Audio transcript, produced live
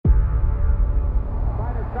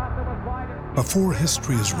Before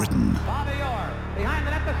history is written,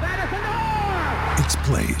 it's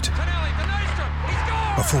played.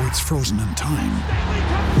 Before it's frozen in time,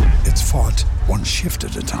 it's fought one shift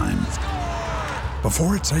at a time.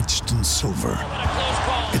 Before it's etched in silver,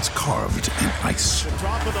 it's carved in ice.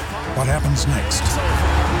 What happens next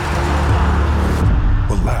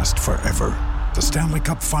will last forever. The Stanley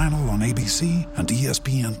Cup Final on ABC and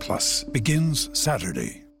ESPN Plus begins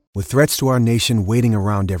Saturday. With threats to our nation waiting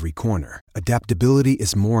around every corner, adaptability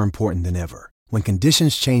is more important than ever. When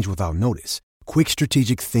conditions change without notice, quick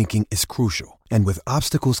strategic thinking is crucial. And with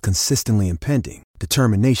obstacles consistently impending,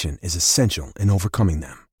 determination is essential in overcoming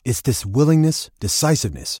them. It's this willingness,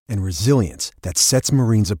 decisiveness, and resilience that sets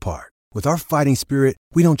Marines apart. With our fighting spirit,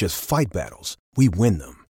 we don't just fight battles, we win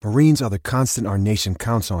them. Marines are the constant our nation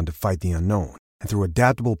counts on to fight the unknown. And through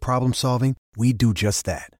adaptable problem solving, we do just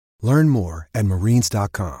that. Learn more at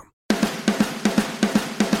marines.com.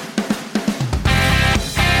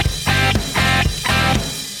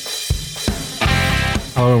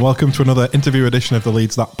 Hello and welcome to another interview edition of the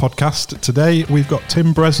Leeds That podcast. Today we've got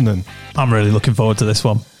Tim Bresnan. I'm really looking forward to this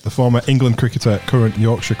one. The former England cricketer, current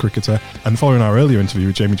Yorkshire cricketer, and following our earlier interview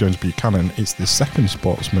with Jamie Jones Buchanan, it's the second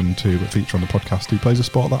sportsman to feature on the podcast who plays a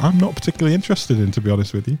sport that I'm not particularly interested in, to be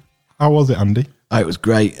honest with you. How was it, Andy? It was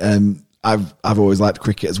great. I've always liked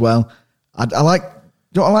cricket as well. I like,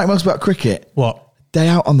 you know what I like most about cricket? What? Day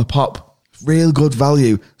out on the pop. Real good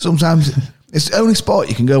value. Sometimes it's the only sport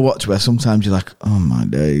you can go watch where sometimes you're like, oh my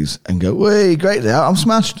days, and go, wait, great day out, I'm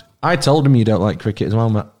smashed. I told him you don't like cricket as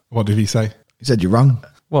well, Matt. What did he say? He said you're wrong.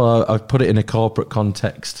 Well, I've put it in a corporate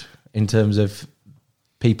context in terms of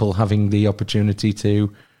people having the opportunity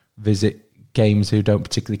to visit games who don't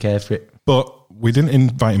particularly care for it. But we didn't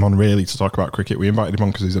invite him on really to talk about cricket. We invited him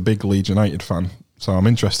on because he's a big Leeds United fan. So I'm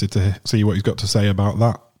interested to see what he's got to say about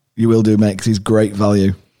that. You will do, mate, because he's great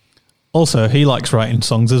value. Also, he likes writing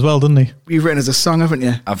songs as well, doesn't he? You've written as a song, haven't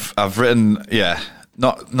you? I've written, yeah,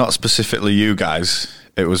 not specifically you guys.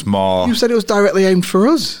 It was more... You said it was directly aimed for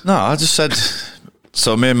us. No, I just said...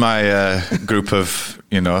 So me and my group of,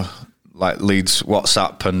 like Leeds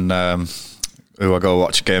WhatsApp and who I go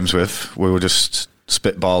watch games with, we were just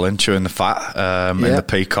spitballing, chewing the fat in the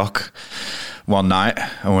Peacock one night.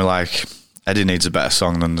 And we're like, Eddie needs a better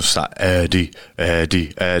song than just that Eddie,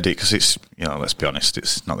 because it's, let's be honest,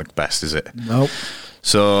 it's not the best, is it? Nope.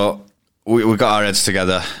 So we got our heads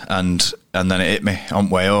together and then it hit me on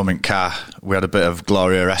the way home in car. We had a bit of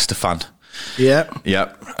Gloria Estefan.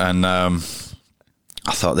 Yep. And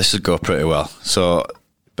I thought this would go pretty well. So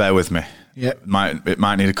bear with me. Yep. It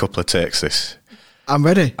might need a couple of takes, this. I'm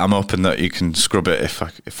ready. I'm hoping that you can scrub it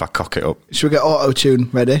if I cock it up. Should we get auto-tune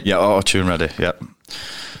ready? Yeah, auto-tune ready, yep.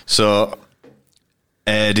 So...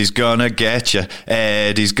 Eddie's gonna get you,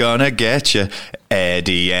 Eddie's gonna get you,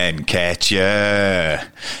 Eddie and catch you,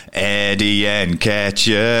 Eddie and catch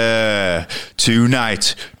you,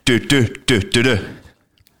 tonight,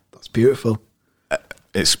 That's beautiful.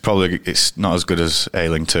 It's not as good as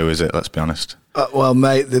Ailing 2, is it? Let's be honest. Well,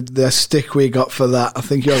 mate, the stick we got for that, I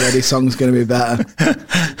think your Eddie song's going to be better.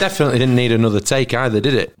 Definitely didn't need another take either,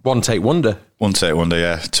 did it? One take wonder. One take wonder,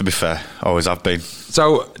 yeah. To be fair, always have been.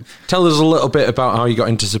 So, tell us a little bit about how you got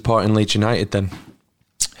into supporting Leeds United then.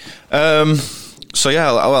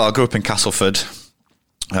 I grew up in Castleford.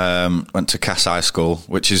 Went to Cass High School,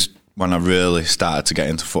 which is when I really started to get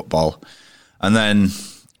into football. And then,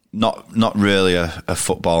 not really a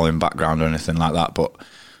footballing background or anything like that, but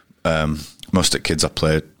most of the kids I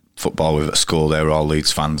played football with at school, they were all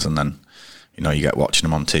Leeds fans, and then, you get watching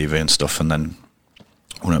them on TV and stuff, and then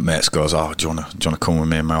one of the mates goes, oh, do you want to come with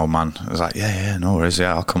me and my old man? I was like, yeah, no worries,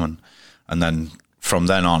 yeah, I'll come. And then from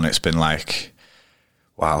then on, it's been like,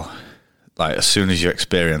 wow, like as soon as you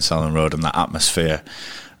experience Elland Road and that atmosphere,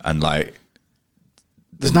 and like,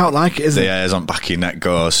 there's not like it, is the it? airs on back of your neck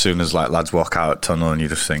go as soon as like lads walk out at tunnel, and you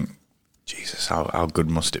just think, Jesus, how good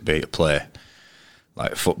must it be to play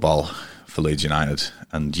like football for Leeds United?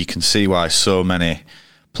 And you can see why so many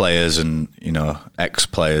players and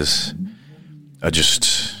ex-players are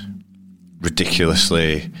just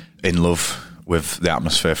ridiculously in love with the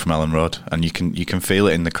atmosphere from Elland Road, and you can feel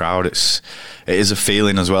it in the crowd. It is a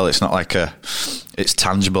feeling as well. It's not like it's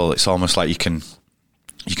tangible. It's almost like you can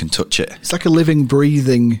touch it. It's like a living,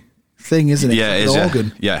 breathing thing, isn't it? Yeah, it is. An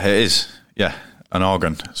organ. Yeah, it is. Yeah, an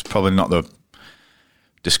organ. It's probably not the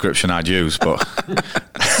description I'd use, but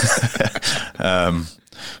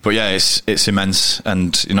but yeah, it's immense,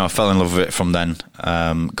 and I fell in love with it from then.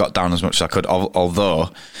 Got down as much as I could, although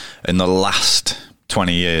in the last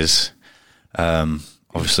 20 years,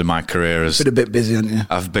 obviously my career has Been a bit busy, haven't you?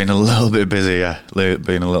 I've been a little bit busy, yeah.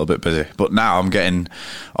 Been a little bit busy. But now I'm getting,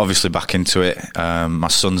 obviously, back into it. My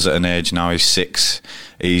son's at an age now, he's 6.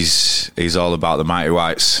 He's all about the Mighty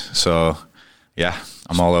Whites. So, yeah,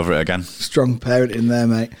 I'm all over it again. Strong parenting there,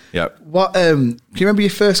 mate. Yep. What? Can you remember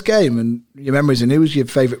your first game and your memories? And who was your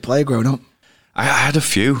favourite player growing up? I had a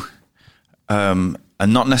few. And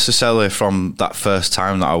not necessarily from that first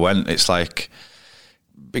time that I went. It's like,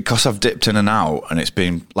 because I've dipped in and out, and it's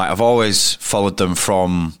been like I've always followed them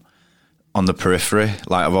from on the periphery.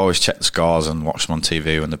 Like I've always checked the scores and watched them on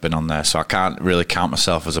TV when they've been on there. So I can't really count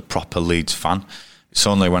myself as a proper Leeds fan. It's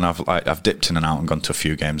only when I've dipped in and out and gone to a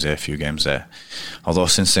few games here, a few games there. Although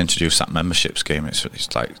since they introduced that membership scheme,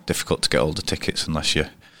 it's like difficult to get all the tickets unless you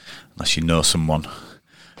know someone.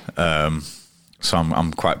 So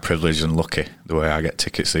I'm quite privileged and lucky the way I get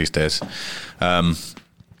tickets these days.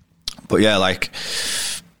 But yeah, like.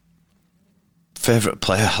 Favourite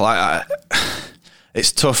player,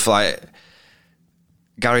 it's tough. Like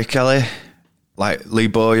Gary Kelly, like Lee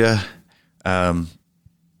Bowyer,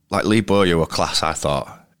 like Lee Bowyer were class. I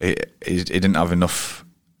thought he didn't have enough.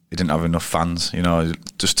 He didn't have enough fans. You know,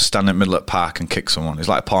 just to stand in the middle of the park and kick someone. He's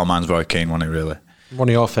like Paul Man's Roy Keane, wasn't he? Really. One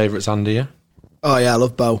of your favourites, Andy? Yeah. Oh yeah, I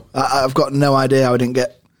love Bo. I've got no idea how I didn't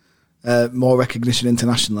get more recognition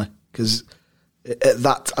internationally, because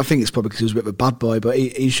that I think it's probably because he was a bit of a bad boy, but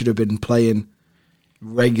he should have been playing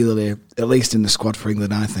regularly, at least in the squad for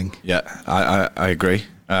England, I think. Yeah, I agree.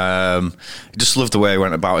 Just loved the way he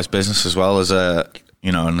went about his business as well, as a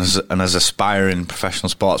and as aspiring professional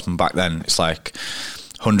sportsman back then. It's like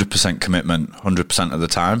 100% commitment, 100% of the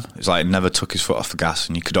time. It's like he never took his foot off the gas,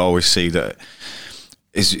 and you could always see that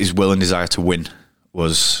his will and desire to win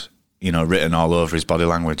was, written all over his body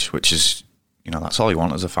language, which is, that's all you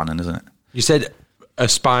want as a fan, isn't it? You said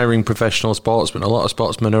aspiring professional sportsmen. A lot of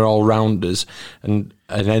sportsmen are all-rounders and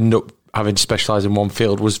end up having to specialise in one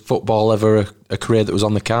field. Was football ever a career that was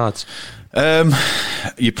on the cards?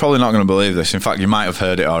 You're probably not going to believe this. In fact, you might have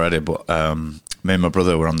heard it already, but me and my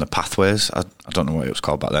brother were on the Pathways. I don't know what it was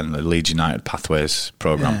called back then, the Leeds United Pathways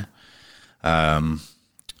programme. Yeah.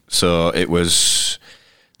 So it was,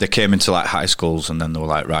 they came into like high schools, and then they were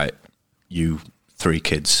like, right, you 3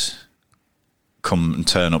 kids come and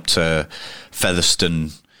turn up to Featherstone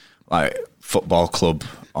like football club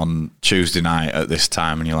on Tuesday night at this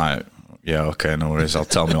time, and you're like, yeah, okay, no worries, I'll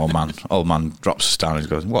tell my old man. Old man drops us down and he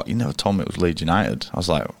goes, what, you never told me it was Leeds United? I was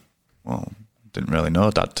like, well, didn't really know,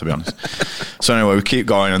 Dad, to be honest. So anyway, we keep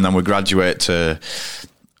going, and then we graduate to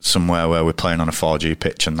somewhere where we're playing on a 4G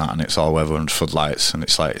pitch and that, and it's all weather and floodlights, and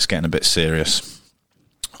it's like, it's getting a bit serious.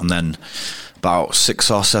 And then about 6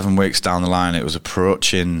 or 7 weeks down the line, it was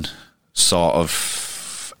approaching sort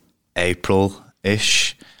of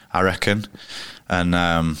April-ish, I reckon. And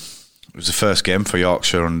it was the first game for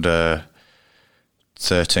Yorkshire under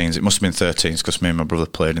 13s. It must have been 13s because me and my brother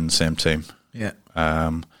played in the same team. Yeah.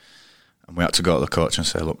 And we had to go to the coach and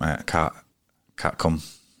say, look, mate, I can't come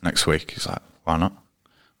next week. He's like, why not? I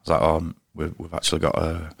was like, oh, we've actually got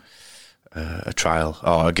a trial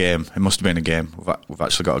or a game. It must have been a game. We've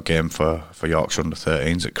actually got a game for Yorkshire under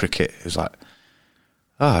 13s at cricket. He's like,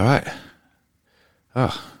 oh, right.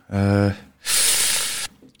 Oh,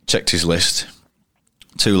 checked his list.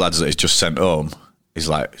 2 lads that he's just sent home. He's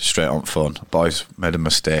like, straight on phone, boys, made a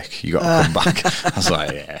mistake. You got to come back. I was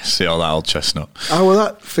like, yeah, see all that old chestnut. How was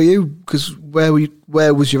that for you? Because where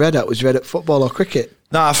was your head at? Was your head at football or cricket?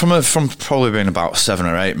 Nah, from probably being about 7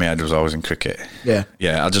 or 8, my head was always in cricket. Yeah.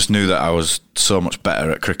 Yeah, I just knew that I was so much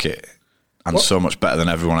better at cricket and so much better than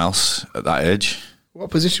everyone else at that age. What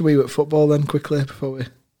position were you at football then, quickly, before we...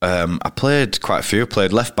 I played quite a few. I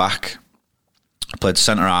played left back. I played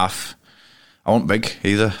centre half. I wasn't big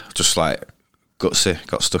either. Just like gutsy,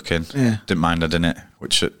 got stuck in. Yeah. Didn't mind adding it,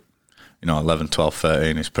 which at 11, 12,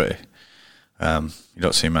 13 is pretty. You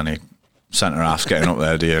don't see many centre halves getting up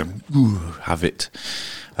there, do you? Ooh, have it.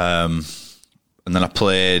 And then I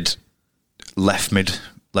played left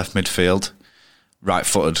midfield.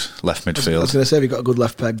 Right-footed left midfield. I was going to say, have you got a good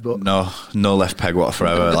left peg? But no left peg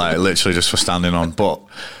whatsoever. Like literally just for standing on. But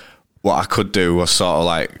what I could do was sort of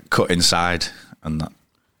like cut inside and that.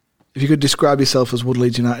 If you could describe yourself as Wood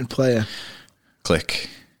Leeds United player, click.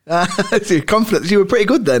 So you're confident. You were pretty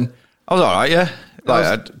good then. I was all right, yeah.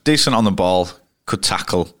 Like decent on the ball, could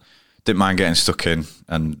tackle, didn't mind getting stuck in,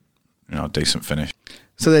 and decent finish.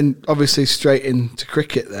 So then, obviously, straight into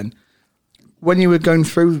cricket. Then, when you were going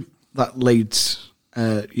through that Leeds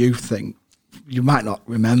youth thing, you might not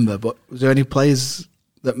remember, but was there any players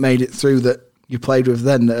that made it through that you played with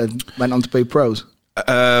then that went on to be pros?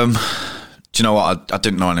 Do you know what? I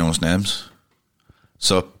didn't know anyone's names,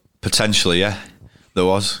 so potentially, yeah. there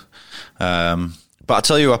was. But I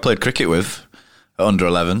tell you who I played cricket with at under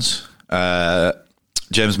 11s,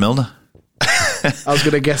 James Milner. I was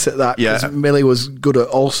going to guess at that because Millie was good at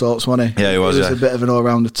all sorts, wasn't he? Yeah, he was. He was a bit of an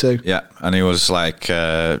all-rounder too. Yeah, and he was like,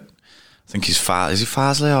 I think he's is he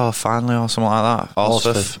Farsley or Farnley or something like that?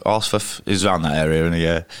 Alsford. He's around that area, and he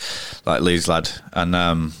like Leeds lad.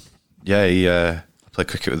 And he played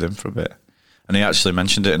cricket with him for a bit, and he actually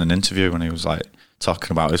mentioned it in an interview when he was like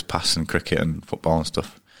talking about his past in cricket and football and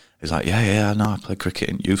stuff. He's like, I know, I played cricket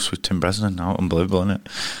in youths with Tim Bresnan. Now, unbelievable, isn't it?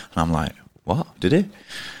 And I'm like, what? Did he?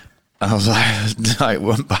 And I was like,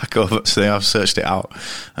 went back over to the, I've searched it out,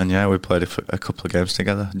 and we played a couple of games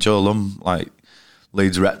together. Joe Lum, like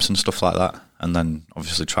Leeds reps and stuff like that, and then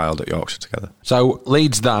obviously trialled at Yorkshire together. So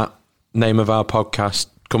Leeds, that name of our podcast,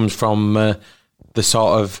 comes from the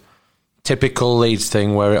sort of typical Leeds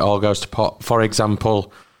thing where it all goes to pot. For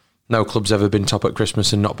example, no club's ever been top at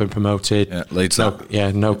Christmas and not been promoted. Yeah, Leeds. No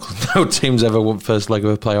team's ever won first leg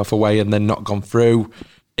of a playoff away and then not gone through.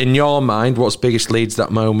 In your mind, what's biggest Leeds that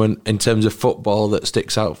moment in terms of football that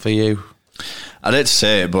sticks out for you? I did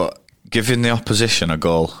say it, but giving the opposition a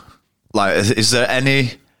goal. Like, is there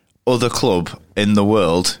any other club in the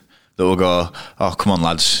world that will go, oh, come on,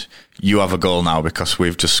 lads, you have a goal now because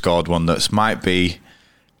we've just scored one that might be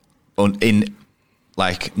not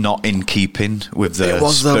in keeping with the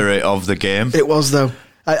spirit of the game? It was, though.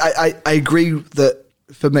 I agree that,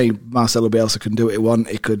 for me, Marcelo Bielsa can do what he wants.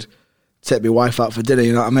 He could take my wife out for dinner,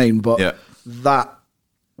 you know what I mean? But that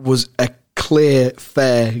was a clear,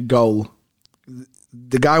 fair goal.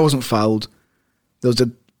 The guy wasn't fouled. There was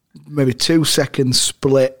a maybe 2 second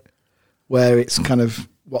split where it's kind of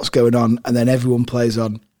what's going on, and then everyone plays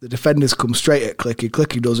on. The defenders come straight at Clicky.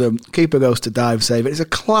 Clicky does them. Keeper goes to dive, save it. It's a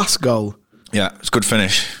class goal. Yeah, it's a good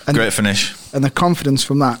finish. Great finish. And the confidence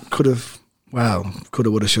from that could have,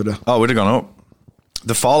 would have, should have. Oh, would have gone up.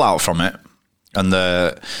 The fallout from it, and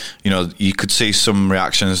you could see some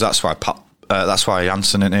reactions. That's why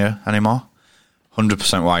Janssen isn't here anymore.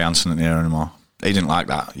 100% why Janssen isn't here anymore. He didn't like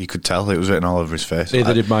that. You could tell it was written all over his face.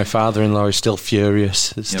 Neither did my father-in-law. He's still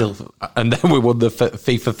furious. And then we won the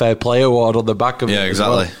FIFA Fair Play Award on the back of it. Yeah,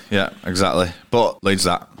 exactly. Yeah, exactly. But Leeds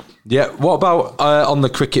that. Yeah. What about on the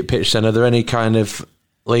cricket pitch then? Are there any kind of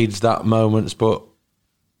Leeds that moments, but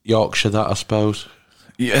Yorkshire that, I suppose?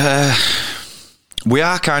 Yeah. We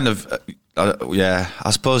are kind of... I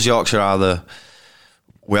suppose Yorkshire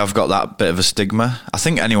we have got that bit of a stigma. I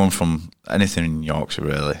think anyone from anything in Yorkshire,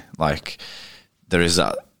 really, like... There is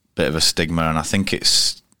that bit of a stigma, and I think it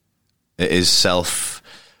is self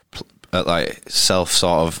sort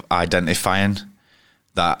of identifying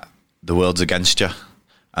that the world's against you,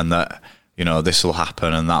 and that this will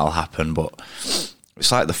happen and that'll happen. But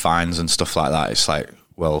it's like the fines and stuff like that. It's like,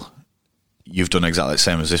 well, you've done exactly the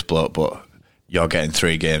same as this bloke, but you're getting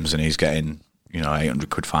 3 games and he's getting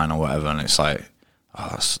 £800 fine or whatever, and it's like,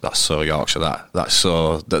 oh, that's so Yorkshire. That's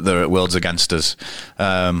so that they're at world's against us.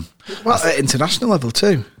 At international level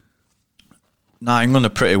too. No, England are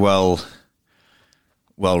pretty well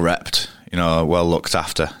repped. Well looked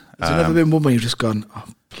after. Has there never been one where you've just gone, oh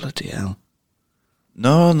bloody hell?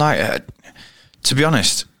 No, to be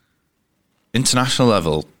honest, international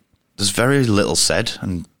level, there's very little said,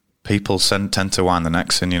 and people tend to wind the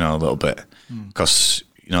necks in, a little bit, because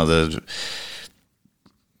Sorry,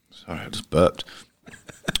 I just burped.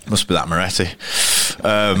 Must be that Moretti.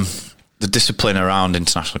 The discipline around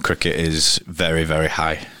international cricket is very, very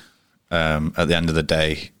high. At the end of the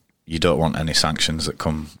day, you don't want any sanctions that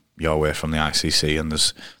come your way from the ICC, and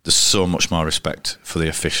there's so much more respect for the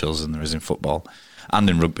officials than there is in football and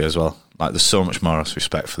in rugby as well. Like, there's so much more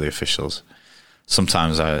respect for the officials.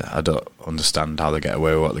 Sometimes I don't understand how they get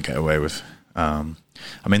away with what they get away with.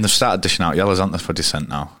 They've started dishing out yellows, haven't they, for dissent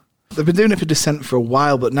now? They've been doing it for dissent for a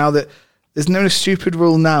while, but now that there's no stupid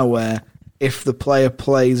rule now where if the player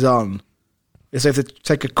plays on, it's if they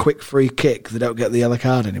take a quick free kick, they don't get the yellow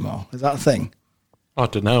card anymore. Is that a thing? I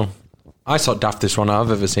don't know. I saw daftest one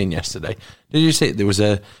I've ever seen yesterday. Did you see it? There was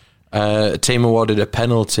a team awarded a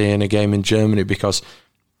penalty in a game in Germany because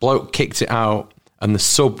bloke kicked it out and the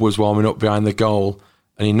sub was warming up behind the goal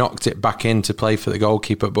and he knocked it back in to play for the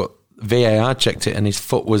goalkeeper, but VAR checked it and his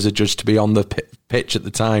foot was adjudged to be on the pitch at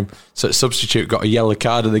the time. So a substitute got a yellow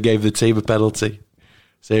card and they gave the team a penalty.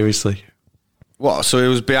 Seriously. What? So he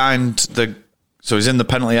was so he's in the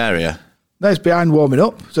penalty area? No, he's behind warming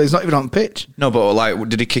up, so he's not even on pitch. No, but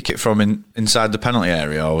did he kick it from inside the penalty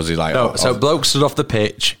area, or was he like... No, so bloke stood off the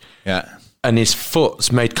pitch. Yeah. and his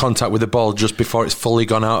foot's made contact with the ball just before it's fully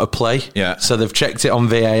gone out of play. Yeah. So they've checked it on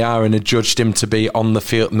VAR and adjudged him to be on the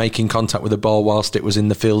field, making contact with the ball whilst it was in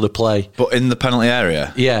the field of play. But in the penalty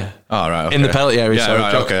area? Yeah. Oh, right, okay. In the penalty area. Yeah, so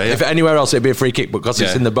right, okay. Yeah. If anywhere else, it'd be a free kick, but because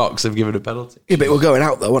it's in the box, they've given a penalty. Yeah, but it was going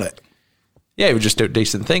out though, wasn't it? Yeah, he would just do a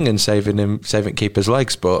decent thing and saving keeper's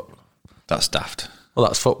legs, but... That's daft. Well,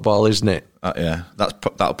 that's football, isn't it? Yeah,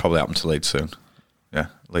 that'll probably happen to Leeds soon. Yeah,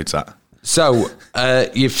 Leeds that. So,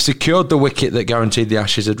 you've secured the wicket that guaranteed the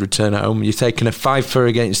Ashes would return at home. You've taken a 5-4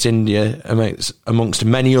 against India amongst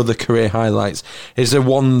many other career highlights. Is there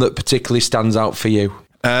one that particularly stands out for you?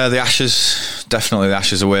 The Ashes, definitely the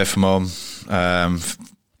Ashes away from home.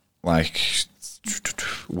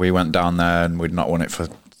 We went down there and we'd not won it for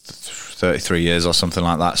 33 years or something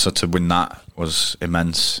like that. So to win that was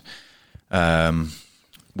immense.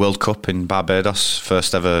 World Cup in Barbados,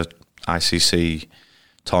 first ever ICC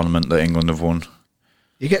tournament that England have won.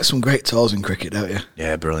 You get some great tours in cricket, don't you?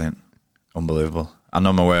 Yeah, brilliant. Unbelievable. I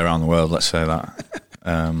know my way around the world, let's say that.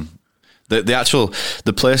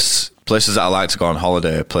 The places that I like to go on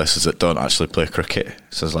holiday are places that don't actually play cricket.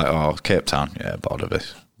 So it's like, Cape Town, yeah, bored of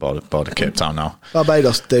this. Bored of Cape Town now.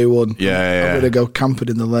 Barbados, day one. Yeah. I'm going to go camping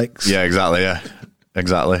in the lakes. Yeah, exactly,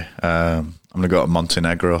 I'm going to go to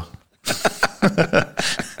Montenegro.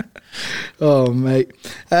 Oh, mate.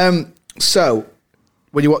 So,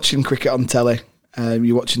 when you're watching cricket on telly,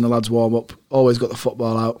 you're watching the lads warm up, always got the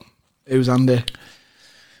football out. Who's Andy?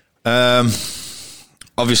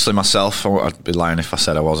 Obviously myself. I'd be lying if I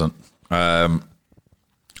said I wasn't. Although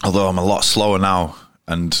I'm a lot slower now,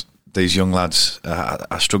 and these young lads,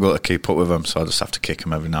 I struggle to keep up with them, so I just have to kick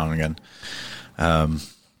them every now and again.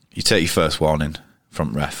 You take your first warning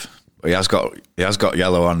from ref. But he has got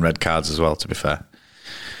yellow and red cards as well, to be fair.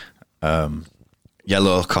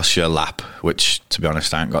 Yellow costs you a lap, which, to be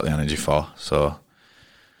honest, I ain't got the energy for. So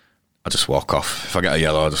I just walk off. If I get a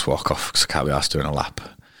yellow, I just walk off because I can't be asked doing a lap.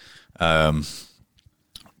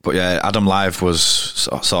 But yeah, Adam Live was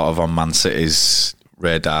sort of on Man City's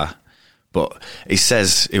radar. But he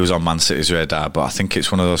says he was on Man City's radar, but I think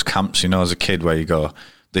it's one of those camps, as a kid where you go,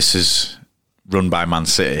 this is run by Man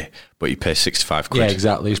City, but you pay 65 quid. Yeah,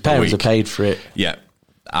 exactly. His parents are paid for it. Yeah,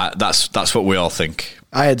 that's what we all think.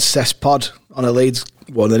 I had Cess Pod on a Leeds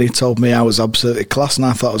one, and he told me I was absolutely class, and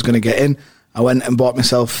I thought I was going to get in. I went and bought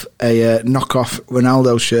myself a knockoff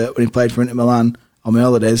Ronaldo shirt when he played for Inter Milan on my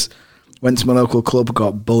holidays. Went to my local club,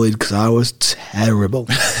 got bullied because I was terrible.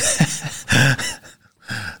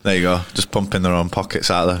 There you go, just pumping their own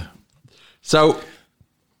pockets out there. So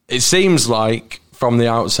it seems like from the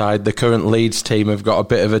outside, the current Leeds team have got a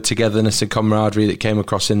bit of a togetherness and camaraderie that came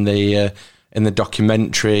across in the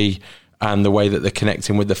documentary, and the way that they're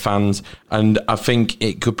connecting with the fans. And I think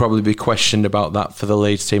it could probably be questioned about that for the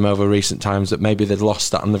Leeds team over recent times, that maybe they'd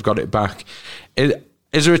lost that and they've got it back.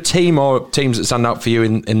 Is there a team or teams that stand out for you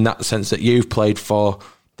in that sense that you've played for,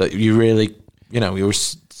 that you really, your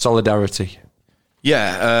solidarity?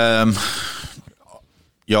 Yeah,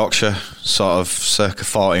 Yorkshire, sort of circa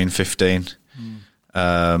 14, 15.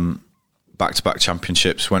 Back-to-back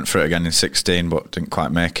championships, went for it again in 16, but didn't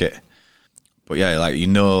quite make it. But yeah, like you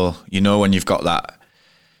know when you've got that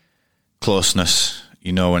closeness,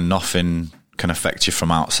 when nothing can affect you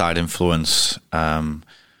from outside influence.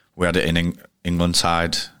 We had it in England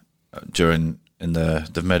side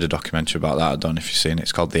they've made a documentary about that. I don't know if you've seen it.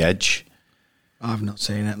 It's called The Edge. I've not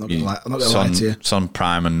seen it. I'm not going to lie to you. It's on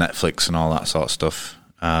Prime and Netflix and all that sort of stuff.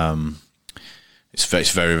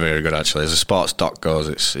 It's very, very good actually. As a sports doc goes,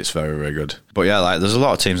 it's very, very good. But yeah, like there's a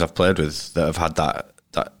lot of teams I've played with that have had that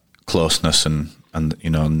closeness and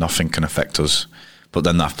nothing can affect us. But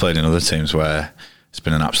then I've played in other teams where it's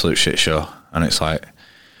been an absolute shit show, and it's like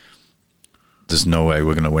there's no way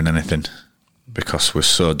we're going to win anything because we're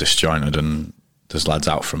so disjointed, and there's lads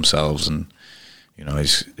out for themselves, and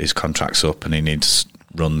his contract's up and he needs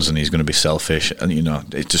runs and he's going to be selfish, and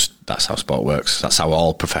that's how sport works. That's how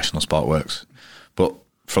all professional sport works. But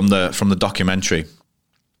from the documentary,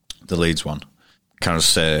 the Leeds one, can I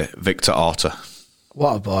just say Victor Orta?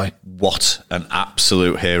 What a boy! What an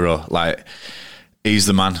absolute hero! Like he's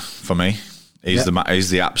the man for me. He's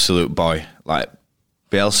the absolute boy. Like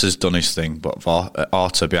Bielsa's done his thing, but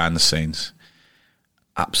Orta behind the scenes,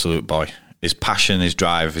 absolute boy. His passion, his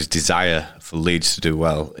drive, his desire for Leeds to do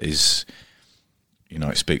well is,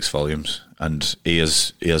 it speaks volumes. And he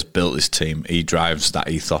has built his team. He drives that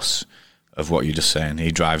ethos of what you're just saying.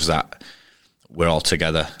 He drives that we're all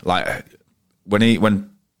together. Like when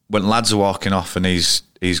lads are walking off and he's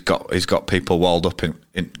got people walled up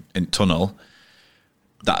in tunnel,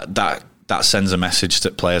 that sends a message to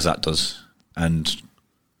players, that does. And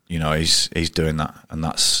he's doing that, and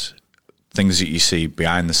that's things that you see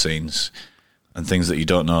behind the scenes and things that you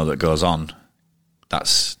don't know that goes on.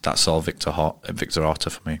 That's all Victor Horta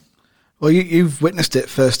for me. Well, you've witnessed it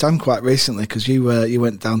firsthand quite recently because you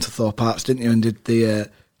went down to Thorpe Arts, didn't you, and did the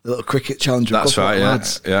little cricket challenge with That's a couple right, of yeah.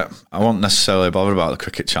 lads. Yeah. I wasn't necessarily bothered about the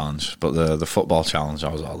cricket challenge, but the football challenge, I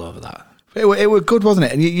was all over that. It was good, wasn't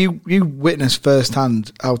it? And you witnessed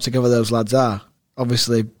firsthand how together those lads are.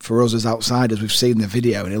 Obviously, for us as outsiders, we've seen the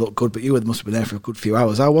video and it looked good, but you must have been there for a good few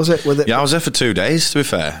hours. How was it? Yeah, I was there for 2 days, to be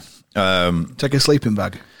fair. Take a sleeping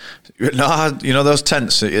bag? No, you know those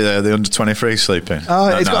tents, the under-23 sleeping?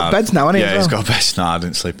 Oh, it's got beds now, hasn't it? Yeah, it's got beds now. I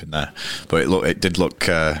didn't sleep in there. But it did look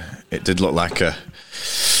like a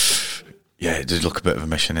bit of a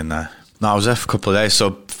mission in there. No, I was there for a couple of days.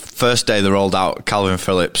 So first day they rolled out Calvin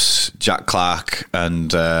Phillips, Jack Clark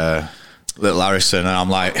and Little Harrison, and I'm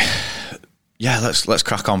like, yeah, let's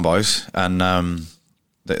crack on, boys. And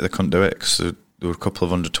they couldn't do it because there were a couple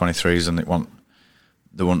of under-23s and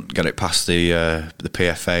they wouldn't get it past the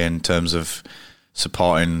PFA in terms of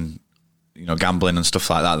supporting, gambling and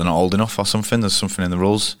stuff like that. They're not old enough or something. There's something in the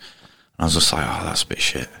rules. And I was just like, oh, that's a bit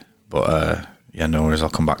shit. But yeah, no worries, I'll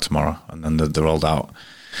come back tomorrow. And then they rolled out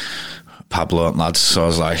Pablo and lads. So I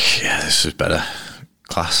was like, yeah, this is better.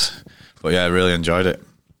 Class. But yeah, I really enjoyed it.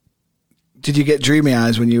 Did you get dreamy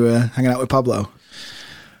eyes when you were hanging out with Pablo?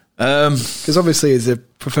 Because obviously as a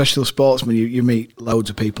professional sportsman you meet loads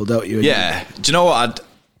of people, don't you? Yeah. Do you know what?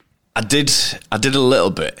 I did a little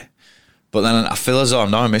bit, but then I feel as though I'm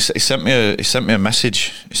not. He sent me a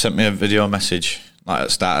message. He sent me a video message like at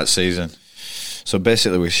the start of the season. So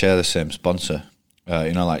basically we share the same sponsor,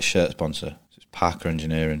 like shirt sponsor. It's Parker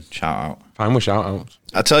Engineering. Shout out. Fine with shout outs.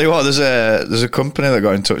 I tell you what, there's a company that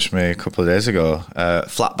got in touch with me a couple of days ago.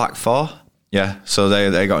 Flatback 4. Yeah. So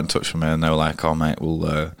they got in touch with me and they were like, "Oh mate,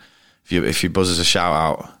 we'll if you buzz us a shout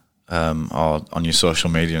out or on your social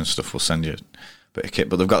media and stuff, we'll send you a bit of kit."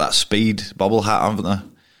 But they've got that Speed bobble hat, haven't they?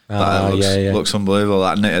 That looks unbelievable.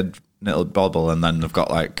 That knitted bobble, and then they've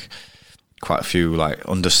got like quite a few like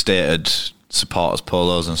understated supporters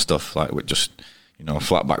polos and stuff, like with just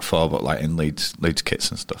flatback 4, but like in Leeds kits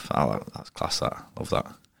and stuff. That's class. That love that.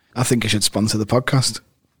 I think you should sponsor the podcast.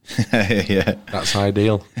 Yeah, that's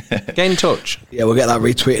ideal. Get in touch. Yeah, we'll get that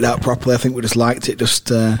retweeted out properly. I think we just liked it just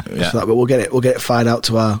that, but we'll get it fired out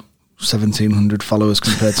to our 1,700 followers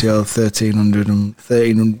compared to your 1,300 and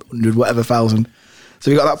 1,300 whatever thousand. So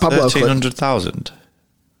you got that Pablo 1,300,000,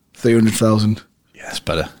 300,000. Yeah, it's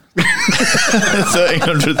better.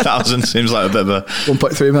 1,300,000 seems like a bit of a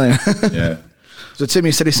 1.3 million. Yeah. So Tim,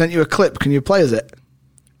 you said he sent you a clip. Can you play us it?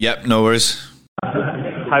 Yep, no worries.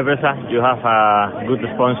 Hi Bresa, you have a good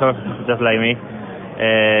sponsor, just like me.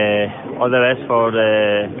 All the best for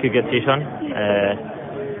the cricket season.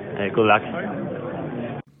 Good luck.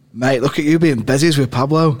 Mate, look at you being bezies with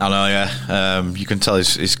Pablo. I know, yeah. You can tell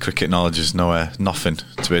his cricket knowledge is nothing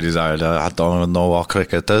to be desired. I don't even know what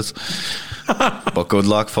cricket is. But good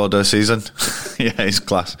luck for the season. Yeah, he's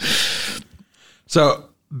class. So,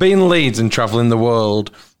 being Leeds and travelling the world,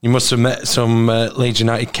 you must have met some Leeds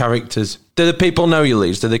United characters. Do the people know you,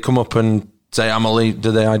 Leeds? Do they come up and say, I'm a Leeds?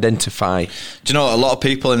 Do they identify? Do you know, a lot of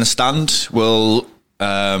people in the stand will...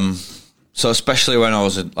 so especially when I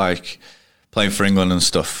was like playing for England and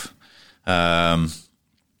stuff,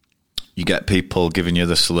 you get people giving you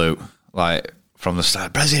the salute, like from the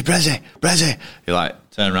start, Brezzy. You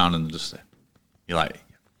like turn around and just... You're like,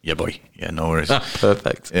 yeah, boy. Yeah, no worries.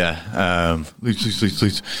 Perfect. Yeah.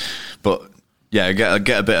 Leeds. But yeah, I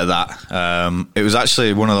get a bit of that. It was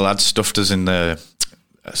actually one of the lads stuffed us in the...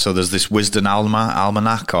 So there's this Wisden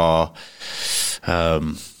Almanac, or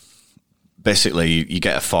basically you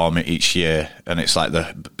get a form each year, and it's like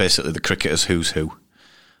basically the cricketers' who's who.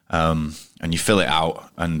 And you fill it out,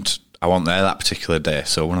 and I wasn't there that particular day,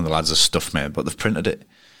 so one of the lads has stuffed me, but they've printed it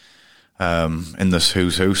in this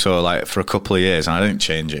who's who. So like for a couple of years, and I didn't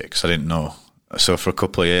change it because I didn't know. So for a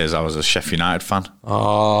couple of years, I was a Sheffield United fan.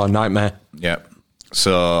 Oh, nightmare. Yeah.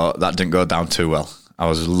 So that didn't go down too well. I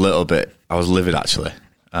was livid actually.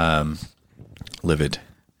 Livid.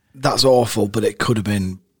 That's awful, but it could have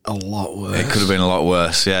been a lot worse. It could have been a lot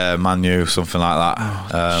worse. Yeah, Man U, something like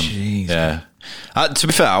that. Oh, jeez. Yeah. To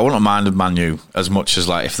be fair, I wouldn't have minded Man U as much as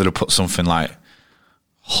like if they'd have put something like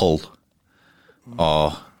Hull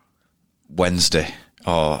or Wednesday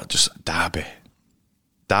or just Derby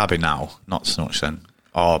now, not so much then,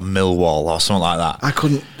 or Millwall or something like that. I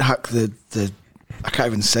couldn't hack the I can't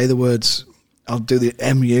even say the words. I'll do the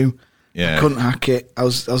MU. Yeah. I couldn't hack it. I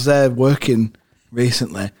was there working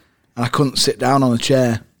recently, and I couldn't sit down on a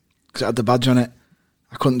chair because it had the badge on it.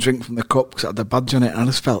 I couldn't drink from the cup because it had the badge on it, and I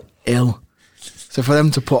just felt ill. So for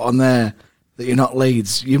them to put on there that you're not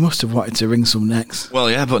Leeds, you must have wanted to wring some necks.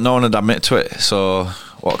 Well, yeah, but no one would admit to it. So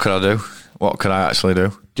what could I do? What could I actually do?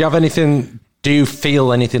 Do you have anything? Do you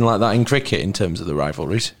feel anything like that in cricket in terms of the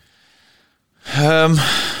rivalries? Yeah,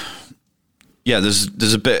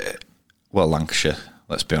 there's a bit. Well, Lancashire,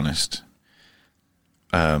 let's be honest.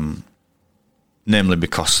 Namely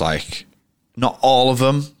because, like, not all of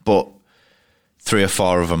them, but 3 or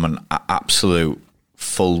 4 of them are absolute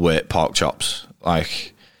full weight pork chops.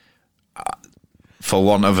 Like, for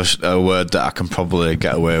want of a word that I can probably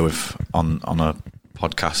get away with on a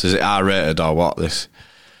podcast, is it R-rated or what? This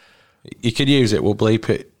you could use it. We'll bleep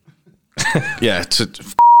it. Yeah,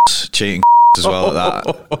 cheating as well at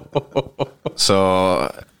that.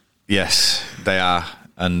 So yes, they are,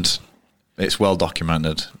 and it's well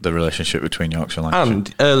documented, the relationship between Yorkshire and Lancashire.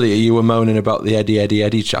 And earlier you were moaning about the Eddie, Eddie,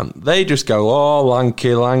 Eddie chant. They just go, oh,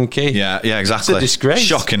 lanky, lanky. Yeah, exactly. It's a disgrace.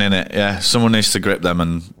 Shocking, innit? Yeah, someone needs to grip them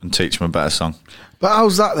and teach them a better song. But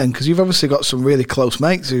how's that then? Because you've obviously got some really close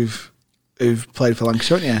mates who've played for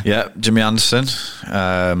Lancashire, haven't you? Yeah, Jimmy Anderson.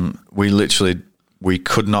 We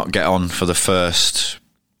could not get on for the first,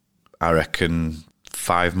 I reckon,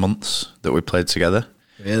 5 months that we played together.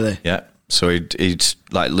 Really? Yeah. So he'd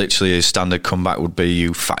like literally his standard comeback would be,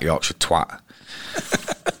 "You fat Yorkshire twat,"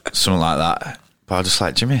 something like that. But I was just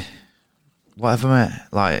like, Jimmy, whatever, mate.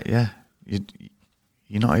 Like, yeah,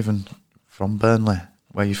 you're not even from Burnley.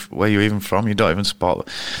 Where you even from? You don't even support.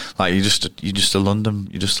 Like, you're just a London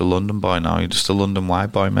boy now. You're just a London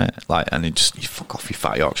white boy, mate. Like, and you fuck off, you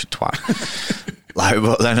fat Yorkshire twat. Like,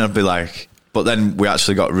 but then I'd be like, but then we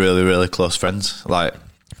actually got really, really close friends. Like,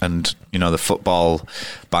 and you know, the football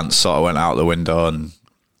bants sort of went out the window, and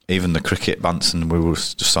even the cricket bants, and we were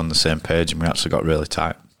just on the same page, and we actually got really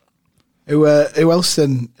tight. Who else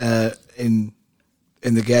then in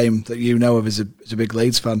the game that you know of is a big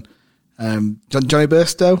Leeds fan? Johnny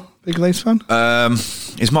Burstow, big Leeds fan?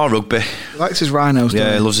 He's more rugby. He likes his Rhinos.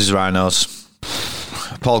 Yeah, he loves his Rhinos.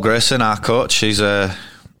 Paul Grayson, our coach, he's a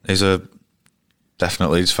definite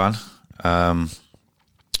Leeds fan.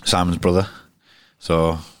 Simon's brother.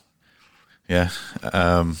 So, yeah,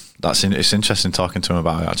 it's interesting talking to him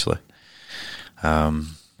about it, actually.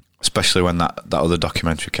 Especially when that other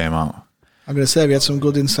documentary came out. I'm going to say, we had some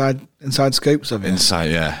good inside scoops of it.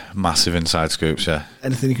 Yeah, massive inside scoops, yeah.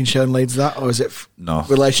 Anything you can show in Leeds that, or is it no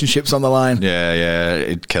relationships on the line? Yeah,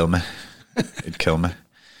 it'd kill me. It'd kill me.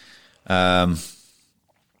 Who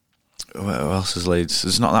else is Leeds?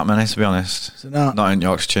 There's not that many, to be honest. Is it not? Not in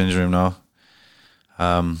Yorkshire changing room, no.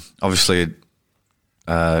 Obviously,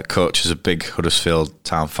 coach is a big Huddersfield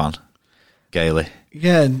Town fan, Gailey.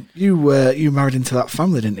 Yeah, and you married into that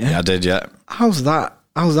family, didn't you? Yeah, I did, yeah. How's that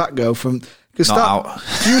go from... Not out.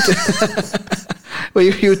 Well,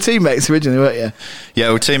 you were teammates originally, weren't you? Yeah,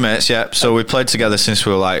 we were teammates, yeah. So we played together since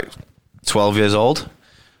we were like 12 years old,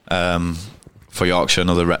 for Yorkshire and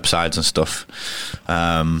other rep sides and stuff.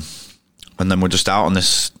 And then we're just out on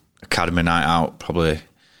this academy night out, probably...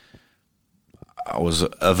 I was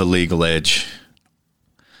of a legal age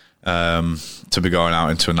to be going out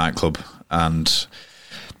into a nightclub, and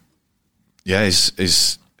yeah,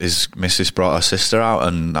 his missus brought her sister out,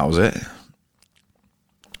 and that was it.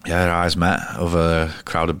 Yeah, our eyes met over a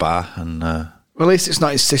crowded bar, and well, at least it's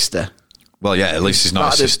not his sister. Well, yeah, at least it's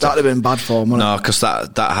not his sister. That'd have been bad for him, wouldn't it? No, because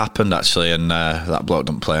that happened actually, and that bloke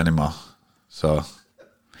doesn't play anymore. So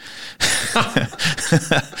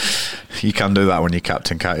you can do that when you're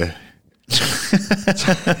captain, can't you?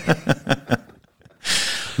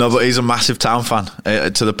 No, but he's a massive Town fan,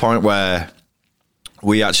 to the point where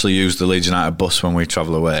we actually use the Leeds United bus when we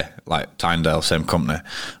travel away, like Tyndale, same company.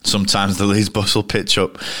 Sometimes the Leeds bus will pitch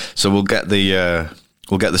up, so we'll get the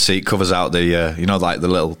seat covers out, the you know, like the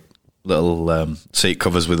little seat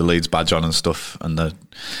covers with the Leeds badge on and stuff, and the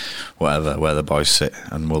whatever where the boys sit,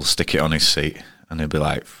 and we'll stick it on his seat, and he'll be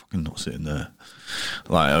like, "Fucking not sitting there."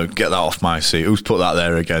 Like, oh, get that off my seat. Who's put that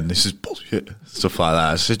there again? This is bullshit. Stuff like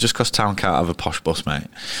that. It's just because Town can't have a posh bus, mate.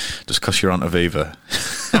 Just because you're on Aviva.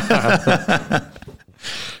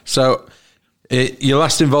 So, your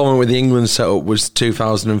last involvement with the England setup was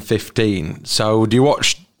 2015. So, do you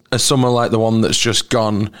watch a summer like the one that's just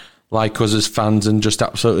gone, like us as fans, and just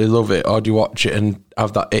absolutely love it? Or do you watch it and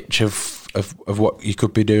have that itch of what you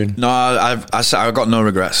could be doing? No, I've got no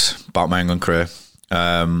regrets about my England career.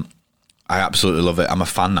 I absolutely love it. I'm a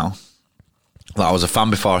fan now. Like, I was a fan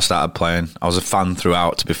before I started playing. I was a fan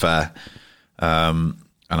throughout, to be fair. And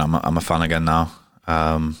I'm a fan again now.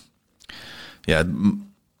 Yeah,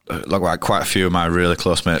 look, like quite a few of my really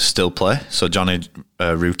close mates still play. So Johnny,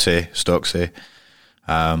 Rooty, Stokesy,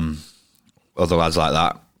 other lads like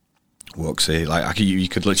that, Wokesy. Like, you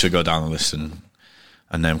could literally go down the list, and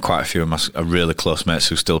And then quite a few of my are really close mates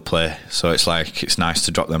who still play. So it's like, it's nice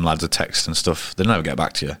to drop them lads a text and stuff. They never get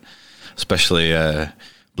back to you. Especially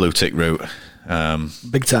Blue Tick Route.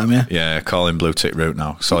 Big time, yeah. Yeah, call him Blue Tick Route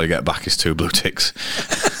now. So all you get back is 2 blue ticks.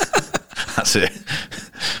 That's it.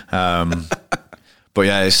 But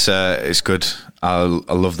yeah, it's good. I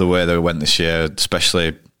love the way they went this year,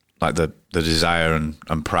 especially like the desire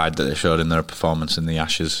and pride that they showed in their performance in the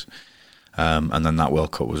Ashes. And then that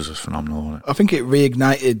World Cup was just phenomenal, wasn't it? I think it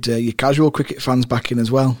reignited your casual cricket fans back in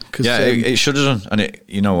as well. Yeah, it should have done. And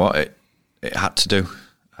you know what? It had to do.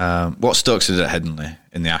 What Stokes did at Headingley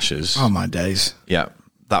in the Ashes. Oh, my days. Yeah,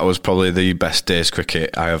 that was probably the best day's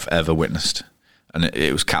cricket I have ever witnessed. And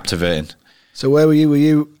it was captivating. So where were you? Were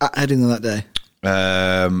you at Headingley that day?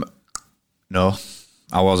 No,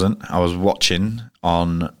 I wasn't. I was watching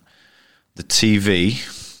on the TV.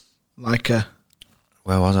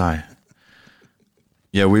 Where was I?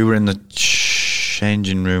 Yeah, we were in the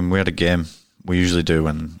changing room. We had a game. We usually do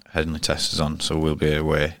when Headingley Test is on, so we'll be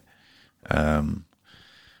away.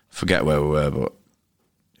 Forget where we were, but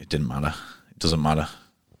it didn't matter. It doesn't matter,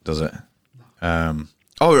 does it? We're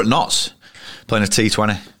at Notts, playing a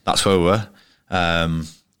T20. That's where we were.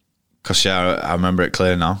 Because, I remember it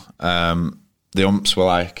clear now. The umps were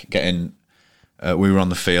like getting... we were on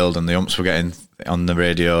the field and the umps were getting on the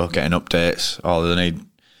radio, getting updates. Oh, they need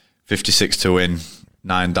 56 to win,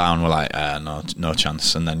 9 down. We're like, no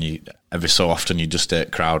chance. And then every so often you just hear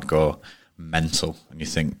crowd go mental and you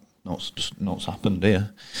think, Nothing's happened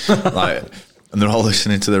here. And they're all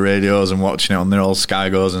listening to the radios and watching it on their old Sky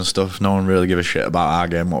Goes and stuff. No one really gave a shit about our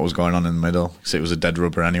game, what was going on in the middle, because it was a dead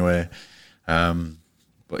rubber anyway. But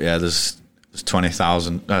yeah, there's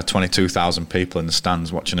 22,000 people in the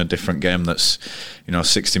stands watching a different game that's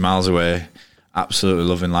 60 miles away, absolutely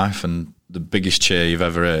loving life, and the biggest cheer you've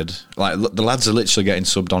ever heard. Like, the lads are literally getting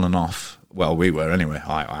subbed on and off. Well, we were anyway.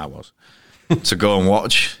 I was to go and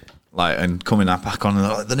watch. And coming back on, and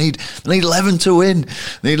they're like, they need 11 to win.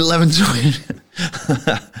 They need 11 to win.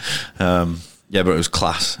 Yeah, but it was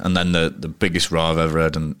class. And then the biggest roar I've ever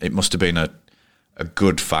heard, and it must have been a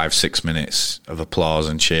good 5-6 minutes of applause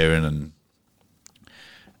and cheering, and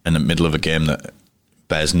in the middle of a game that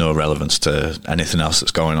bears no relevance to anything else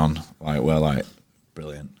that's going on.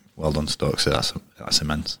 Brilliant. Well done, Stokes. That's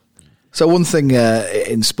immense. So one thing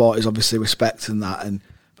in sport is obviously respect and that,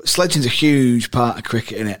 but sledging's a huge part of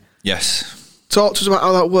cricket, isn't it? Yes. Talk to us about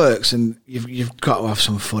how that works, and you've got to have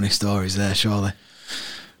some funny stories there, surely.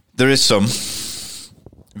 There is some.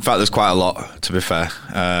 In fact, there's quite a lot, to be fair.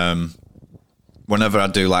 Whenever I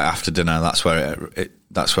do after dinner, that's where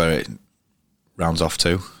it rounds off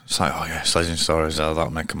to. It's like, oh yeah, sledging stories,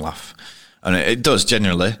 that'll make them laugh, and it does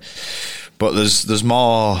generally. But there's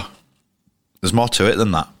more to it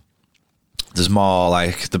than that. There's more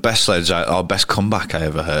the best sledge or best comeback I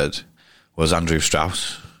ever heard was Andrew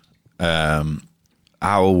Strauss. He's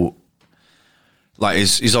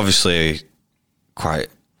obviously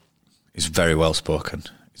he's very well spoken.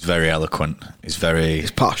 He's very eloquent. He's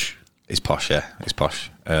posh. He's posh, yeah. He's posh.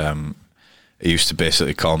 He used to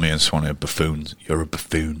basically call me and Swanee a buffoon. You're a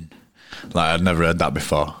buffoon. I'd never heard that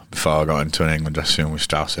before I got into an England dressing room with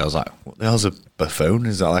Strauss. I was like, what the hell's a buffoon?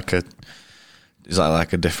 Is that like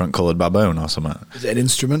a different coloured baboon or something? Is it an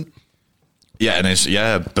instrument? Yeah, and it's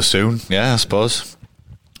bassoon. Yeah, I suppose.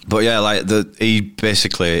 But yeah, he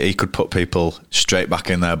could put people straight back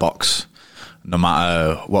in their box, no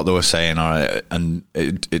matter what they were saying, and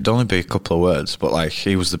it'd only be a couple of words, but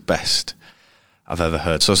he was the best I've ever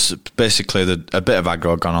heard. So basically, a bit of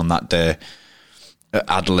aggro gone on that day at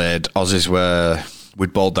Adelaide. Aussies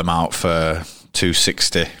we'd bowled them out for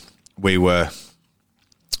 260. We were,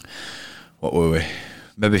 what were we?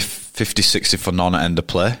 Maybe 50-60 for none at end of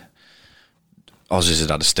play. Aussies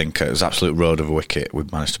had a stinker. It was absolute road of a wicket.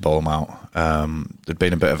 We'd managed to bowl them out. There'd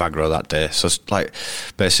been a bit of aggro that day. So it's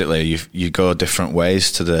basically you go different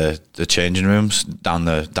ways to the changing rooms down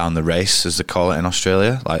the race, as they call it in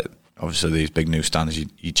Australia. Obviously these big new stands,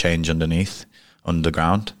 you change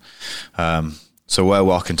underground. So we're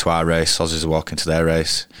walking to our race. Aussies are walking to their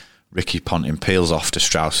race. Ricky Ponting peels off to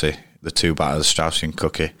Straussy, the two batters, Straussy and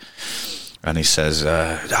Cookie. And he says,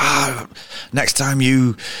 next time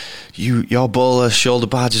your bowler shoulder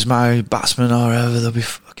barges my batsman or whatever, they'll be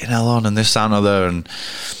fucking hell on, and this, that and other. And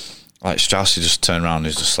Straussy just turned around and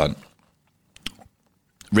he's just like,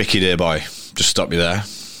 Ricky, dear boy, just stop you there.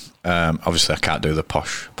 Obviously I can't do the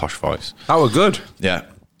posh voice. That was good. Yeah.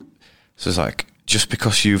 So it's just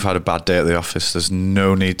because you've had a bad day at the office, there's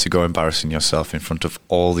no need to go embarrassing yourself in front of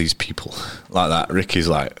all these people like that. Ricky's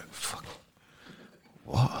like, fuck,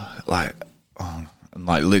 what? and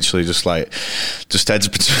like literally just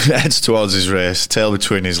heads towards his race, tail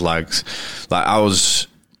between his legs. Like I was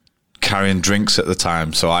carrying drinks at the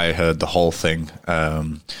time, so I heard the whole thing.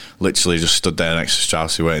 Literally just stood there next to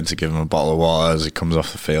Straussy waiting to give him a bottle of water as he comes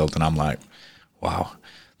off the field, and I'm like, wow,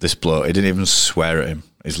 this bloke, he didn't even swear at him.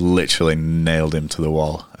 He's literally nailed him to the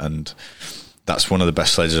wall, and that's one of the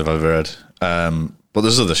best sledges I've ever heard. But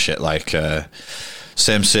there's other shit like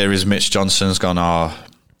same series, Mitch Johnson's gone,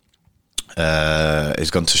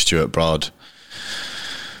 he's gone to Stuart Broad.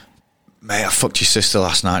 Mate, I fucked your sister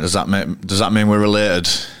last night. Does that mean we're related?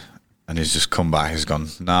 And he's just come back. He's gone,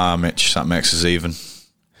 nah, Mitch, that makes us even.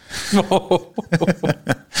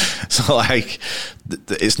 So like,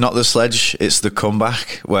 it's not the sledge, it's the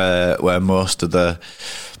comeback where most of the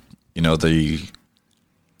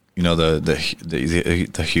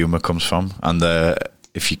humour comes from, and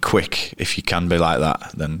if you're quick, if you can be like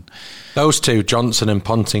that, then those two, Johnson and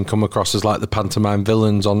Ponting, come across as like the pantomime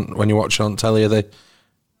villains on when you watch it on telly.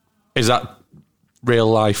 Is that real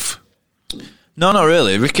life? No, not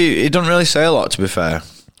really. Ricky, he doesn't really say a lot, to be fair.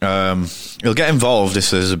 He'll get involved if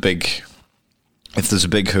there's a big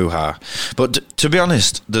hoo-ha. But to be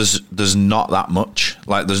honest, there's not that much.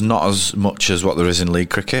 Like, there's not as much as what there is in league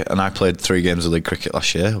cricket. And I played 3 games of league cricket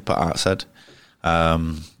last year up at Artshead.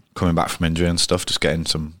 Coming back from injury and stuff, just getting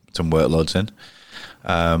some workloads in.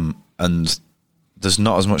 And there's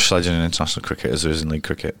not as much sledging in international cricket as there is in league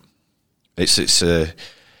cricket. It's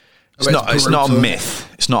not a myth.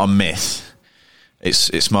 It's not a myth.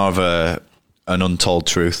 It's more of an untold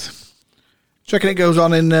truth. Do you reckon it goes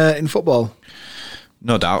on in football?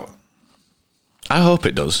 No doubt. I hope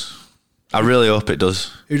it does. I really hope it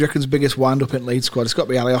does. Who do you reckon's biggest wind-up in Leeds squad? It's got to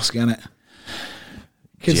be Alioski, hasn't it?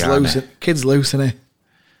 Kid's loose, isn't he?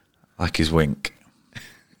 Like his wink.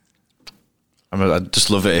 I'd just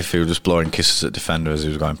love it if he was just blowing kisses at defender as he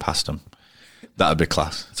was going past him. That'd be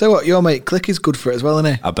class. Tell you what, your mate Click is good for it as well,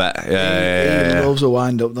 isn't he? I bet. Yeah. He loves a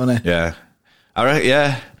wind-up, doesn't he? Yeah. I reckon,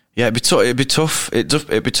 yeah. Yeah, it'd be tough.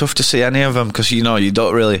 It'd be tough to see any of them because, you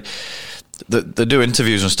don't really... They do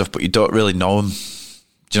interviews and stuff, but you don't really know them.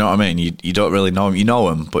 Do you know what I mean? You don't really know them. You know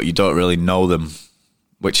them, but you don't really know them,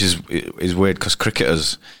 which is weird because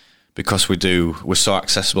cricketers, because we're so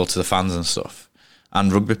accessible to the fans and stuff,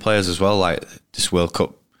 and rugby players as well. Like, this World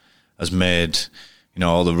Cup has made,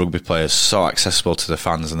 all the rugby players so accessible to the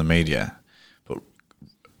fans and the media, but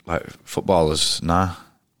like footballers, nah.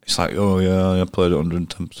 It's like, oh yeah, I played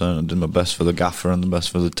 110%. I did my best for the gaffer and the best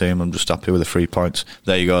for the team. I'm just happy with the 3 points.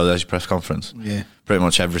 There you go. There's your press conference. Yeah, pretty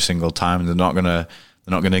much every single time. They're not gonna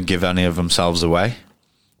give any of themselves away,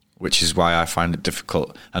 which is why I find it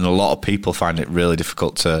difficult, and a lot of people find it really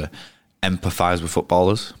difficult to empathise with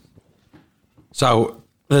footballers. So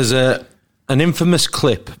there's an infamous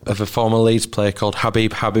clip of a former Leeds player called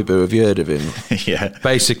Habib Habibou. Have you heard of him? Yeah.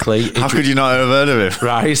 Basically, how could you not have heard of him?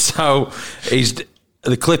 Right. So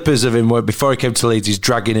the clippers of him were, before he came to Leeds, he's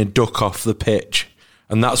dragging a duck off the pitch.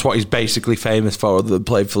 And that's what he's basically famous for, other than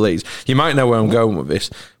playing for Leeds. You might know where I'm going with this,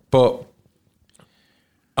 but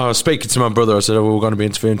I was speaking to my brother. I said, we're going to be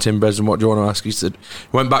interviewing Tim Bresden. What do you want to ask? He said,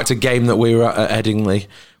 went back to a game that we were at Headingley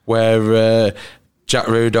where Jack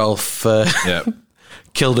Rudolph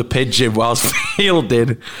killed a pigeon whilst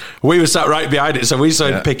fielding. We were sat right behind it, so we saw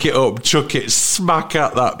him pick it up, chuck it, smack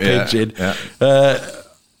at that pigeon.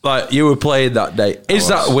 Like, you were playing that day. Is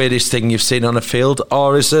that the weirdest thing you've seen on a field,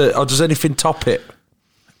 or does anything top it?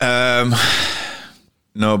 No,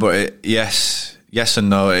 but yes and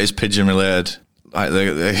no. It is pigeon related. Like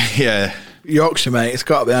Yorkshire, mate. It's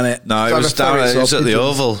got to be on it. No, it was at the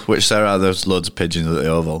Oval, which there's loads of pigeons at the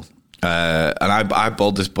Oval, and I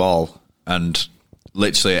bowled this ball, and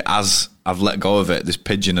literally as I've let go of it, this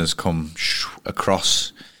pigeon has come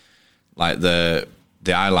across like the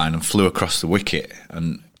eye line and flew across the wicket,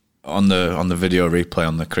 and on the video replay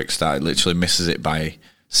on the Crickstar, it literally misses it by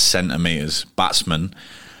centimetres. Batsman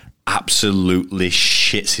absolutely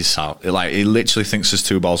shits himself. Like, he literally thinks there's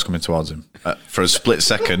 2 balls coming towards him. For a split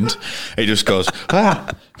second, he just goes like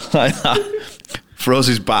that, throws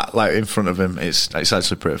his bat like in front of him. It's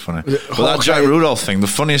actually pretty funny. But that Jack Rudolph thing, the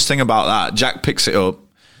funniest thing about that, Jack picks it up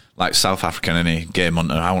like South African, any game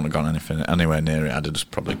hunter. I wouldn't have gone anywhere near it. I'd have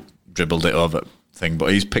just probably dribbled it over thing.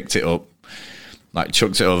 But he's picked it up, like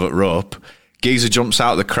chucked it over at rope. Geezer jumps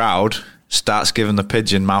out of the crowd, starts giving the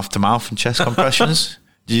pigeon mouth to mouth and chest compressions.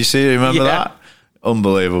 Do you remember that?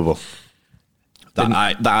 Unbelievable.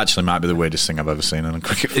 That actually might be the weirdest thing I've ever seen in a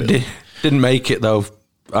cricket field. Didn't make it though.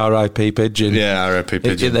 R.I.P. pigeon. Yeah, R.I.P.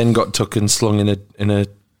 pigeon. It then got took and slung in a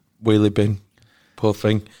wheelie bin. Poor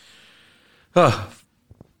thing. Oh.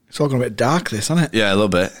 It's all gone a bit dark, this, isn't it? Yeah, a little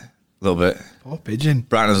bit. Poor pigeon.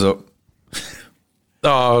 Brighten us up.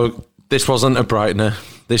 Oh, this wasn't a brightener.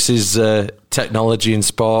 This is technology in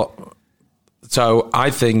sport. So I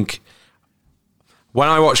think when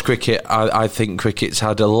I watch cricket, I think cricket's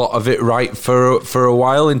had a lot of it right for a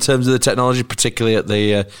while in terms of the technology, particularly at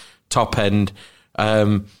the top end.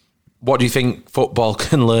 What do you think football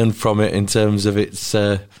can learn from it in terms of its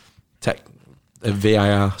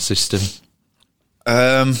VAR system?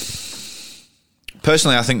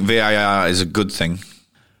 Personally, I think VAR is a good thing.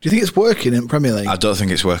 Do you think it's working in Premier League? I don't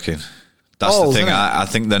think it's working. That's the thing. I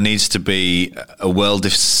think there needs to be a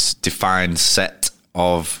well-defined set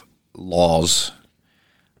of laws,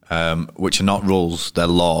 which are not rules, they're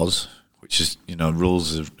laws, which is,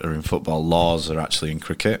 rules are in football, laws are actually in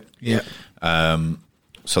cricket. Yeah.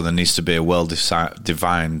 So there needs to be a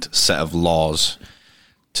well-defined set of laws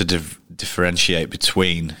to differentiate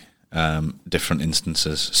between different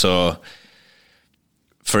instances. So,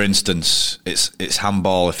 for instance, it's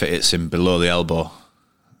handball if it's in below the elbow.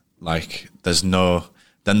 Like there's no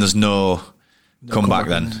comeback.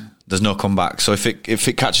 There's no comeback. So if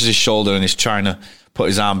it catches his shoulder and he's trying to put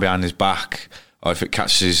his arm behind his back, or if it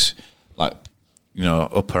catches his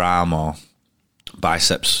upper arm or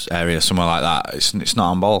biceps area, somewhere like that, it's not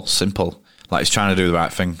handball. Simple. Like he's trying to do the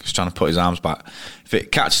right thing. He's trying to put his arms back. If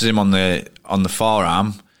it catches him on the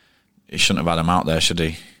forearm, he shouldn't have had him out there, should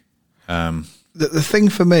he? The thing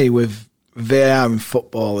for me with VAR in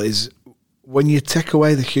football is when you take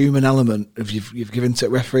away the human element of you've given to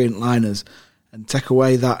referee and liners, and take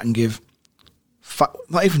away that and give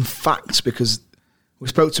not even facts, because we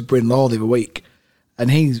spoke to Bryn Law the other week and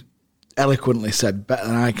he eloquently said better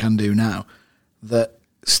than I can do now that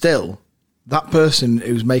still that person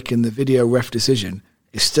who's making the video ref decision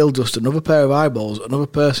is still just another pair of eyeballs, another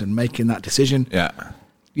person making that decision. Yeah.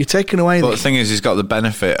 You're taking away... But the thing is, he's got the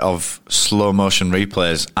benefit of slow motion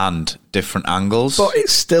replays and different angles. But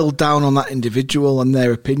it's still down on that individual and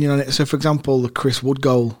their opinion on it. So, for example, the Chris Wood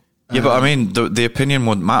goal... Yeah, but I mean, the opinion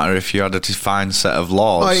wouldn't matter if you had a defined set of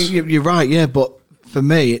laws. Oh, you're right, yeah, but for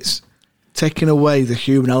me, it's taking away the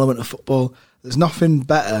human element of football. There's nothing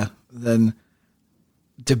better than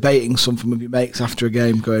debating something with your mates after a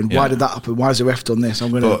game, going, why did that happen? Why has the ref done this?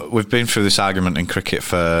 But we've been through this argument in cricket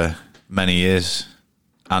for many years.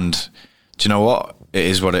 And do you know what? It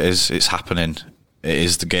is what it is. It's happening. It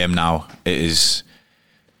is the game now. It is...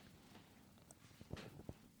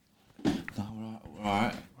 No, all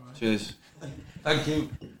right. Cheers. Thank you.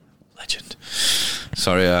 Legend.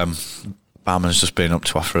 Sorry, Barman's just been up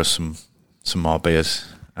to offer us some more beers,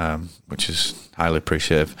 which is highly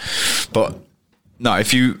appreciative. But no,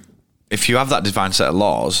 if you have that defined set of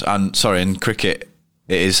laws, and sorry, in cricket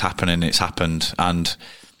it is happening, it's happened, and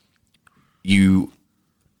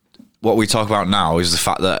what we talk about now is the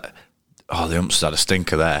fact that the ump's had a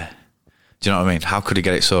stinker there. Do you know what I mean? How could he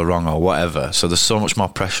get it so wrong or whatever? So there's so much more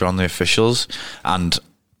pressure on the officials, and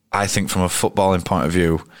I think from a footballing point of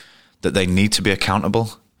view that they need to be accountable,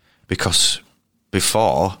 because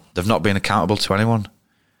before they've not been accountable to anyone,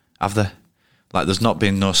 have they? Like there's not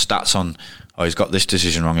been no stats on, he's got this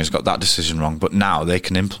decision wrong, he's got that decision wrong, but now they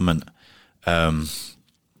can implement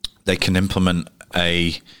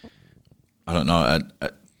a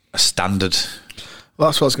standard. Well,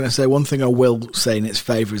 that's what I was going to say. One thing I will say in its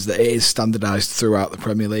favour is that it is standardised throughout the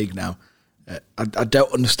Premier League now. I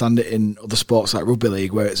don't understand it in other sports like rugby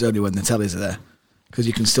league, where it's only when the tellies are there, because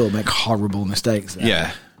you can still make horrible mistakes there.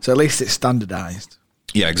 Yeah. So at least it's standardised.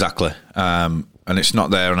 Yeah, exactly. And it's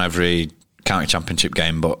not there on every county championship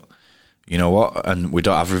game, but you know what? And we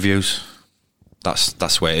don't have reviews. That's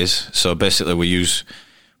the way it is. So basically, we use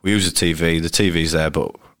the TV. The TV's there,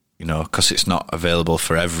 but because it's not available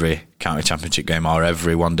for every county championship game or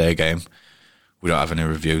every one-day game, we don't have any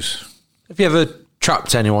reviews. Have you ever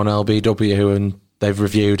trapped anyone LBW and they've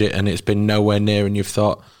reviewed it and it's been nowhere near, and you've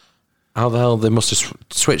thought, how the hell they must have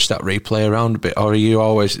switched that replay around a bit? Or are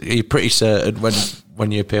you pretty certain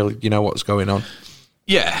when you appeal, you know what's going on?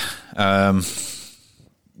 Yeah,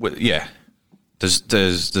 yeah.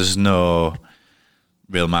 There's no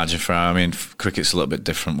real margin for. I mean, cricket's a little bit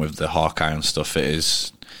different with the Hawkeye and stuff.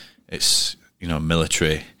 It's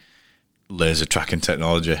military laser tracking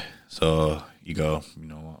technology. So you go,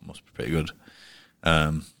 what, must be pretty good.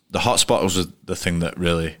 The hotspot was the thing that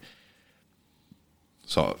really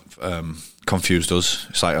sort of confused us.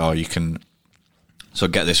 It's like, you can. So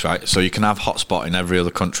get this right. So you can have hotspot in every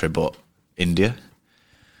other country, but India,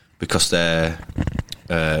 because their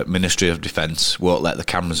Ministry of Defence won't let the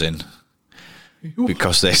cameras in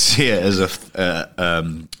because they see it as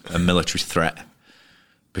a military threat,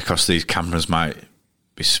 because these cameras might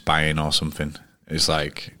be spying or something. It's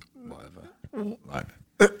like, whatever. Like,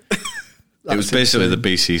 It was basically the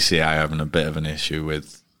BCCI having a bit of an issue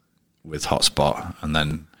with hotspot, and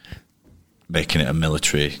then making it a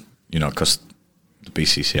military, because the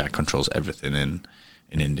BCCI controls everything in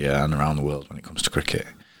India and around the world when it comes to cricket.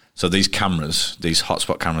 So these cameras, these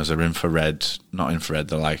hotspot cameras, are infrared, not infrared.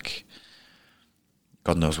 They're like,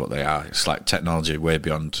 God knows what they are. It's like technology way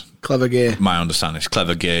beyond Clever gear. my understanding. It's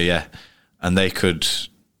clever gear, yeah. And they could,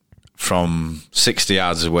 from 60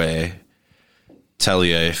 yards away, tell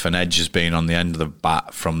you if an edge has been on the end of the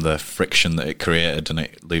bat from the friction that it created, and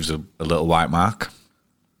it leaves a little white mark.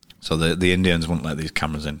 So the Indians wouldn't let these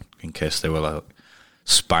cameras in case they were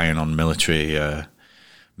spying on military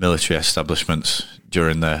establishments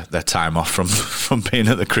during their time off from being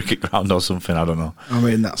at the cricket ground or something. I don't know. I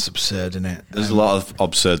mean, that's absurd, isn't it? There's a lot of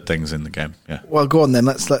absurd things in the game. Yeah. Well, go on then.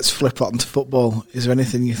 Let's flip on to football. Is there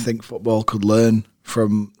anything you think football could learn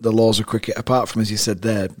from the laws of cricket, apart from, as you said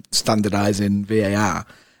there, standardising VAR?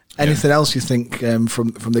 Anything else you think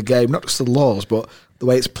from the game, not just the laws, but the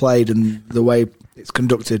way it's played and the way it's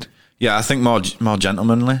conducted? Yeah, I think more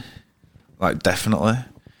gentlemanly, definitely.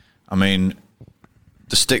 I mean,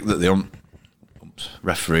 the stick that the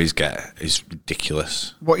referees get is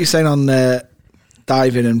ridiculous. What are you saying on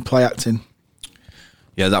diving and play acting?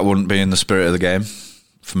 Yeah, that wouldn't be in the spirit of the game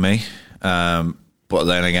for me. But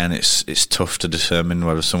then again, it's tough to determine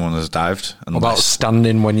whether someone has dived. What about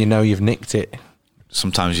standing when you know you've nicked it?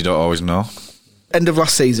 Sometimes you don't always know. End of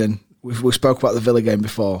last season, we spoke about the Villa game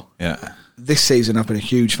before. Yeah. This season, I've been a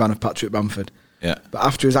huge fan of Patrick Bamford. Yeah. But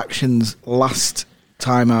after his actions last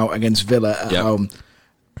time out against Villa at home,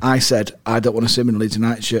 I said, I don't want to see him in a Leeds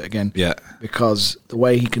United shirt again. Yeah. Because the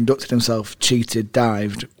way he conducted himself, cheated,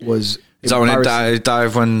 dived, was Is that when he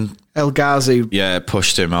dived when El Ghazi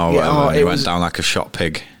pushed him or whatever, and he went down like a shot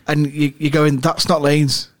pig? And you're going, that's not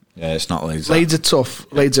Leeds. Yeah, it's not Leeds. Leeds are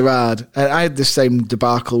tough. Leeds are hard. And I had the same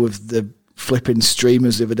debacle with the flipping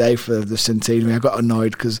streamers the other day for the Centenary. I got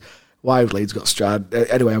annoyed because why have Leeds got Strad?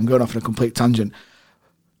 Anyway, I'm going off on a complete tangent.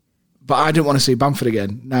 But I didn't want to see Bamford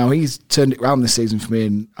again. Now, he's turned it around this season for me,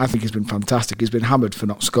 and I think he's been fantastic. He's been hammered for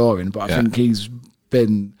not scoring, but I think he's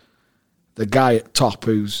been the guy at top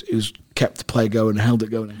who's kept the play going and held it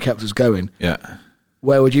going and kept us going. Yeah.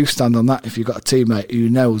 Where would you stand on that if you've got a teammate who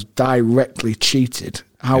knows directly cheated?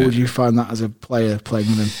 How would you find that as a player playing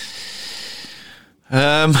with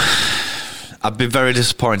him? I'd be very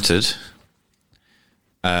disappointed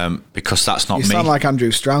because that's not me. You sound like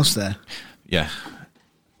Andrew Strauss there. Yeah.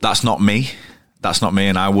 That's not me. That's not me,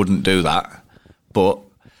 and I wouldn't do that. But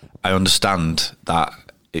I understand that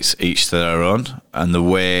it's each to their own, and the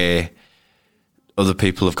way other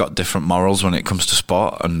people have got different morals when it comes to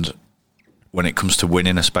sport and when it comes to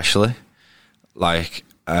winning, especially.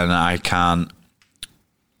 And I can't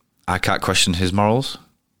question his morals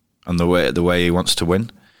and the way he wants to win.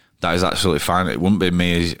 That is absolutely fine. It wouldn't be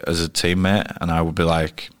me as a teammate, and I would be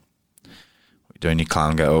like, "What are you doing? You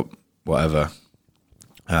clown, get up, whatever."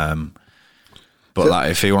 But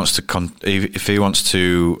if he wants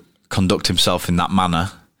to conduct himself in that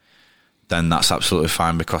manner, then that's absolutely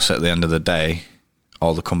fine, because at the end of the day,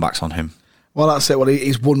 all the comebacks on him. Well, that's it. Well,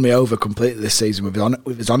 he's won me over completely this season with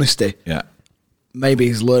his honesty. Yeah. Maybe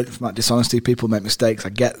he's learned from that dishonesty. People make mistakes. I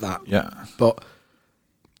get that. Yeah. But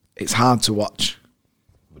it's hard to watch.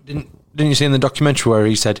 Didn't you see in the documentary where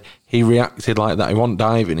he said he reacted like that? He wasn't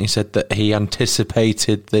diving. He said that he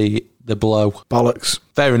anticipated the blow. Bollocks.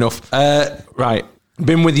 Fair enough. Right.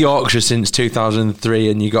 Been with Yorkshire since 2003,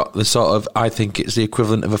 and you got the sort of, I think it's the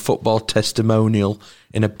equivalent of a football testimonial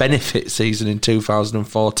in a benefit season in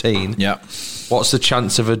 2014. Yeah. What's the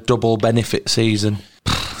chance of a double benefit season?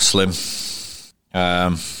 Slim.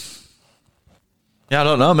 Yeah, I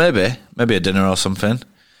don't know. Maybe a dinner or something.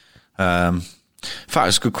 In fact,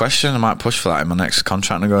 it's a good question. I might push for that in my next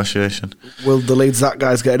contract negotiation. Will the Leeds that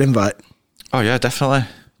guys get an invite? Oh yeah, definitely.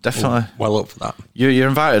 Well up for that. You're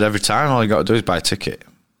invited every time. All you got to do is buy a ticket.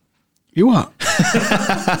 You what?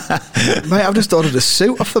 Mate, I've just ordered a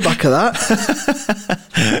suit off the back of that.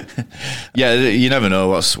 Yeah, you never know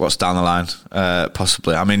what's down the line.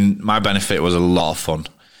 Possibly. I mean, my benefit was a lot of fun,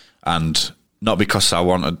 and not because I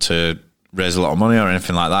wanted to raise a lot of money or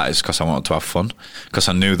anything like that. It's because I wanted to have fun. Because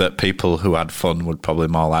I knew that people who had fun would probably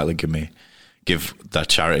more likely give their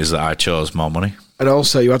charities that I chose more money. And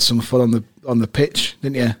also, you had some fun on the pitch,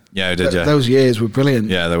 didn't you? Yeah, I did. Yeah, those years were brilliant.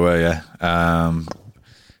 Yeah, they were.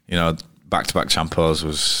 Yeah, back-to-back Champos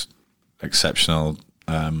was exceptional.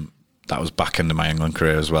 That was back into my England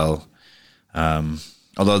career as well.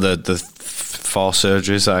 Although the 4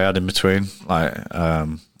 surgeries that I had in between,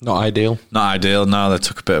 not ideal. Not ideal. No, they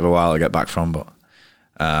took a bit of a while to get back from, but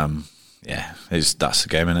that's the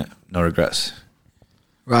game, innit? No regrets.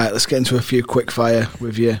 Right, let's get into a few quick fire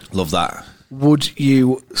with you. Love that. Would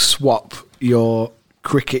you swap your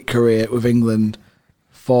cricket career with England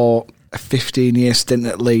for a 15-year stint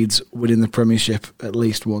at Leeds, winning the Premiership at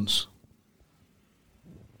least once?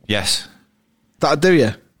 Yes. That'd do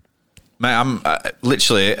you? Mate, I'm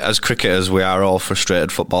literally, as cricketers, we are all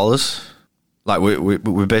frustrated footballers. Like,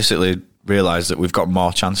 we basically realise that we've got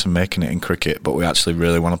more chance of making it in cricket, but we actually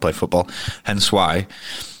really want to play football. Hence why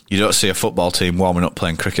you don't see a football team warming up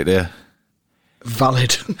playing cricket here.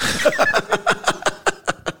 Valid.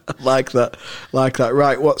 Like that.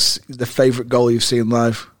 Right, what's the favourite goal you've seen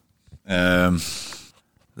live? There's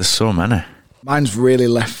so many. Mine's really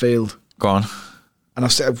left field. Go on. And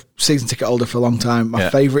I've a season ticket holder for a long time. My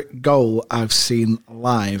favourite goal I've seen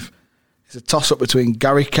live is a toss-up between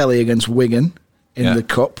Gary Kelly against Wigan in the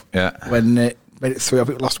Cup. Yeah. When it made it through. I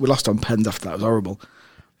think we lost on pens after that. It was horrible.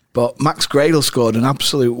 But Max Gradle scored an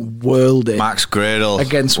absolute worldie. Max Gradle.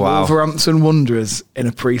 Against Wolverhampton Wanderers in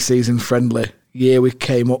a pre-season friendly. Year we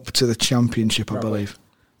came up to the Championship, I believe.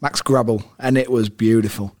 Max Grabble. And it was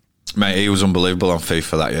beautiful. Mate, he was unbelievable on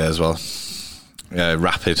FIFA that year as well. Yeah,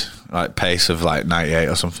 rapid, like pace of like 98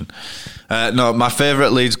 or something. No, my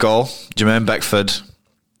favourite Leeds goal, Jermaine Beckford,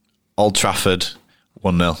 Old Trafford,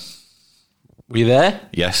 1-0. Were you there?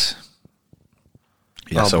 Yes.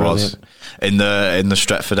 Yes, I was. In the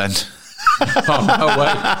Stretford end. Oh, no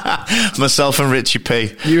way. Myself and Richie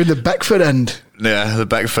P. You in the Beckford end? Yeah, the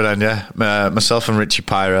Beckford end, yeah. Myself and Richie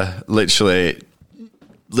Pyra, literally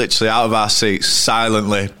out of our seats,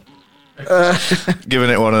 silently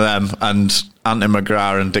giving it one of them, and Anthony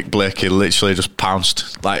McGrath and Dick Blakey literally just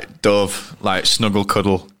pounced, like dove, like snuggle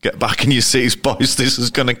cuddle, get back in your seats, boys, this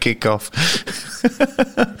is going to kick off.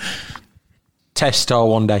 Test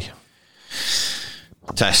or one day?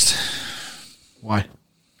 Test. Why?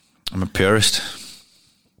 I'm a purist.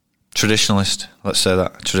 Traditionalist, let's say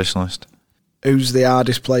that, traditionalist. Who's the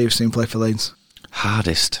hardest player you've seen play for Leeds?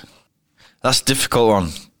 Hardest? That's a difficult one,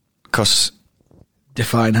 because...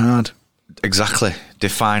 Define hard. Exactly,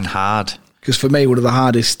 define hard. Because for me, one of the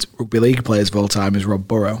hardest rugby league players of all time is Rob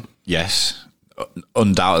Burrow. Yes,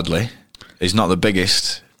 undoubtedly. He's not the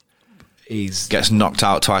biggest. Gets knocked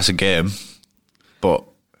out twice a game, but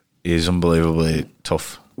he's unbelievably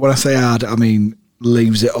tough. When I say hard, I mean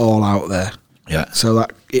leaves it all out there. Yeah. So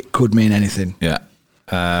that it could mean anything. Yeah.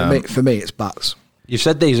 For me, it's bats. You've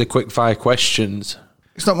said these are quick fire questions.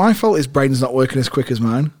 It's not my fault his brain's not working as quick as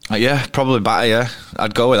mine. Yeah, probably batter, yeah.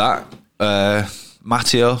 I'd go with that.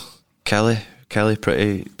 Matteo, Kelly,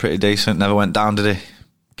 pretty decent. Never went down, did he?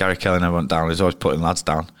 Gary Kelly never went down. He's always putting lads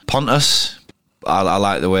down. Pontus, I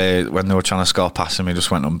like the way when they were trying to score past him, he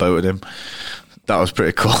just went and booted him. That was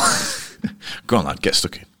pretty cool. Go on, lad, get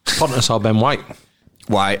stuck in. Pontus or Ben White?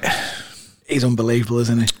 White. He's unbelievable,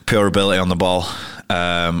 isn't he? Pure ability on the ball.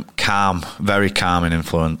 Calm, very calm in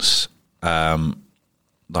influence.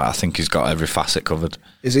 I think he's got every facet covered.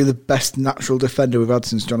 Is he the best natural defender we've had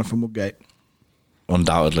since Jonathan Woodgate?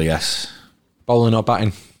 Undoubtedly, yes. Bowling or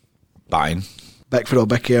batting? Batting. Beckford or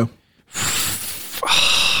Becchio?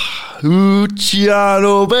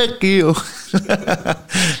 Luciano Becchio.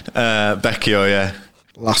 Becchio, yeah.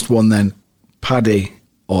 Last one then. Paddy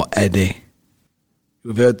or Eddie?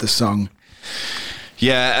 We've heard the song.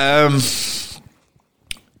 Yeah,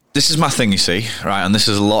 this is my thing, you see, right? And this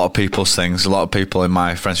is a lot of people's things. A lot of people in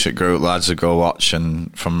my friendship group, lads who go watch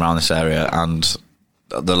and from around this area, and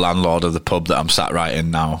the landlord of the pub that I'm sat right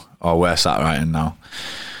in now, or we're sat right in now,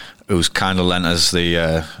 who's kind of lent us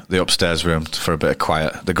the upstairs room for a bit of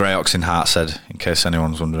quiet. The Grey Ox in Hartshead, in case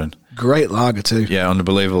anyone's wondering. Great lager too. Yeah,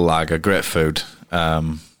 unbelievable lager, great food.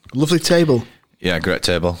 Lovely table. Yeah, great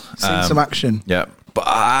table. Seen some action. Yeah, but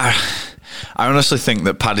I honestly think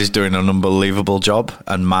that Paddy's doing an unbelievable job,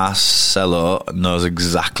 and Marcelo knows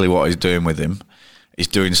exactly what he's doing with him. He's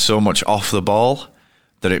doing so much off the ball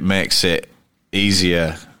that it makes it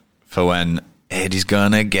easier for when Eddie's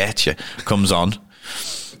gonna get you comes on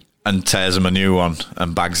and tears him a new one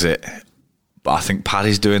and bags it. But I think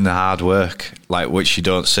Paddy's doing the hard work, like which you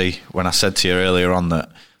don't see. When I said to you earlier on that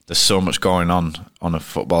there's so much going on a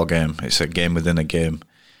football game, it's a game within a game,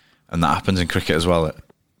 and that happens in cricket as well.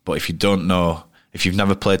 But if you don't know, if you've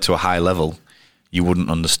never played to a high level, you wouldn't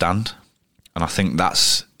understand. And I think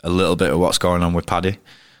that's a little bit of what's going on with Paddy.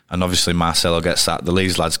 And obviously Marcelo gets that, the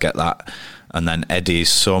Leeds lads get that, and then Eddie's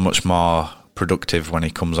so much more productive when he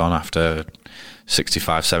comes on after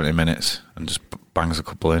 65, 70 minutes and just bangs a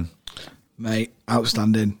couple in. Mate,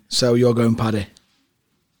 outstanding. So you're going Paddy?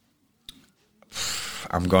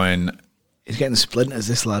 I'm going... He's getting splinters,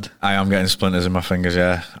 this lad. I am getting splinters in my fingers,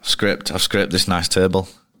 yeah. I've scraped this nice table.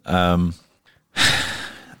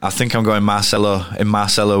 I think I'm going Marcelo. In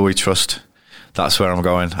Marcelo we trust. That's where I'm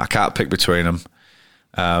going. I can't pick between them.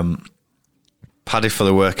 Paddy for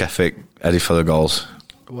the work ethic, Eddie for the goals.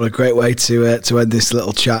 What a great way to end this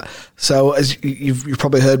little chat. So, as you've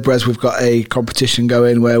probably heard, Brez, we've got a competition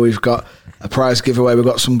going where we've got a prize giveaway. We've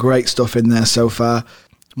got some great stuff in there so far.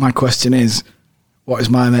 My question is, what is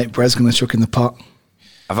my mate Brez going to chuck in the pot?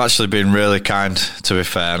 I've actually been really kind, to be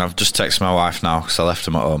fair, and I've just texted my wife now because I left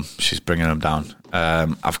them at home. She's bringing them down.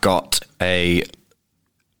 I've got a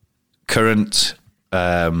current...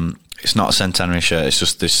 it's not a centenary shirt, it's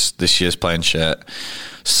just this year's playing shirt,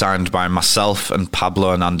 signed by myself and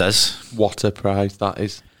Pablo Hernandez. What a prize that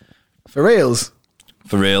is. For reals?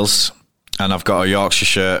 For reals. And I've got a Yorkshire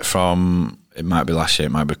shirt from, it might be last year,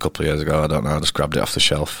 it might be a couple of years ago, I don't know, I just grabbed it off the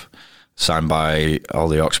shelf, signed by all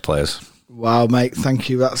the Yorkshire players. Wow, mate, thank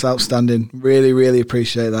you, that's outstanding. Really, really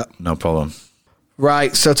appreciate that. No problem.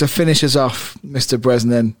 Right, so to finish us off, Mr.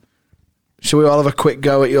 Bresnan, shall we all have a quick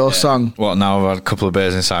go at your song? What, now I've had a couple of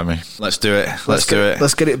beers inside me? Let's do it. Let's do it.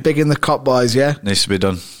 Let's get it big in the cop, boys, yeah? Needs to be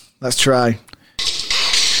done. Let's try.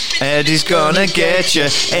 Eddie's gonna get you.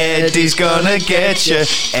 Eddie's gonna get you.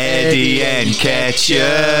 Eddie and catch you.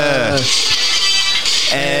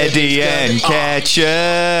 Eddie and catch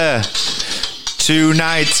you.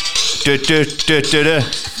 Tonight.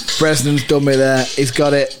 Bresnan's done me there. He's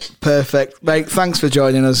got it. Perfect. Mate, thanks for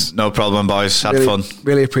joining us. No problem, boys. Had fun.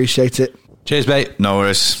 Really appreciate it. Cheers, mate. No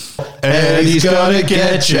worries. Eddie's gonna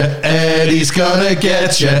get you. Eddie's gonna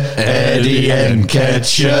get you. Eddie and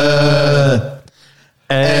catch you.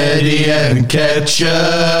 Eddie and catch you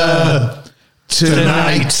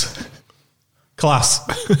tonight. Class.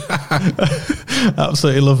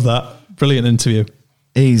 Absolutely love that. Brilliant interview.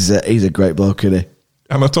 He's a great bloke, isn't he?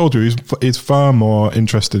 And I told you, he's far more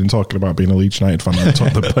interested in talking about being a Leeds United fan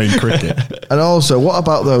than playing cricket. And also, what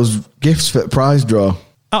about those gifts for the prize draw?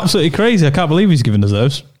 Absolutely crazy. I can't believe he's given us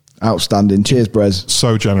those. Outstanding. Cheers, Brez.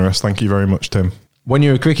 So generous. Thank you very much, Tim. When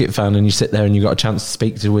you're a cricket fan and you sit there and you've got a chance to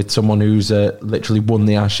speak with someone who's literally won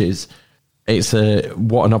the Ashes, it's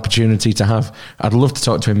what an opportunity to have. I'd love to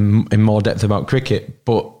talk to him in more depth about cricket,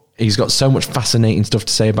 but he's got so much fascinating stuff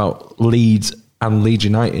to say about Leeds and Leeds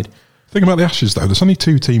United. Think about the Ashes, though. There's only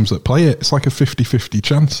 2 teams that play it. It's like a 50-50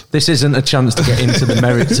 chance. This isn't a chance to get into the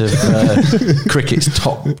merits of cricket's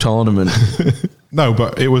top tournament. No,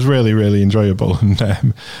 but it was really, really enjoyable.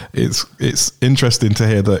 And it's interesting to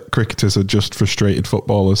hear that cricketers are just frustrated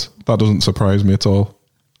footballers. That doesn't surprise me at all.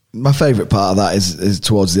 My favourite part of that is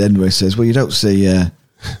towards the end where he says, well, you don't see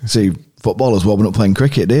footballers warming up playing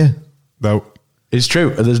cricket, do you? No. It's true.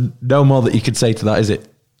 There's no more that you could say to that, is it?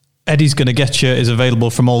 Eddie's Gonna Get You is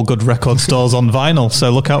available from all good record stores on vinyl,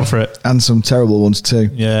 so look out for it. And some terrible ones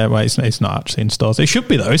too. Yeah, well, it's not actually in stores. It should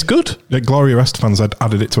be, though. It's good. Yeah, Gloria Estefans had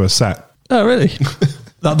added it to her set. Oh, really?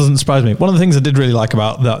 That doesn't surprise me. One of the things I did really like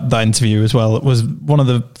about that interview as well was one of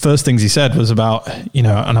the first things he said was about, and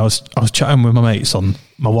I was chatting with my mates on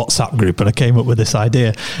my WhatsApp group and I came up with this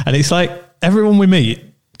idea. And it's like everyone we meet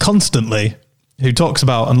constantly who talks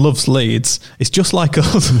about and loves Leeds, it's just like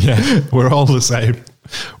us. Yeah, we're all the same.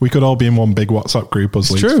 We could all be in one big WhatsApp group as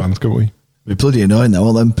Leeds fans, couldn't we? We're bloody annoying though,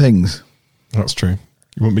 all them pings. That's true. You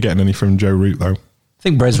wouldn't be getting any from Joe Root, though. I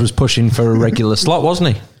think Brez was pushing for a regular slot,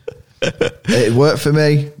 wasn't he? It worked for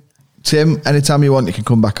me. Tim, anytime you want, you can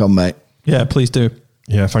come back on, mate. Yeah, please do.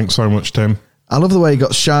 Yeah, thanks so much, Tim. I love the way he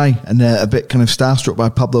got shy and a bit kind of starstruck by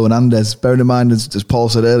Pablo Hernandez. Bearing in mind, as Paul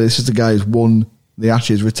said earlier, this is the guy who's won the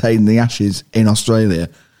Ashes, retained the Ashes in Australia.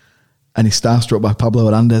 And he's starstruck by Pablo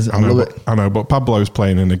Hernandez. I love it. I know, but Pablo's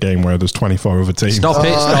playing in a game where there's 24 other teams. Stop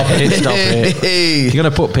it. You're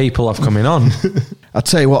going to put people off coming on. I'll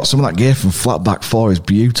tell you what, some of that gear from Flatback 4 is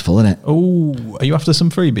beautiful, isn't it? Oh, are you after some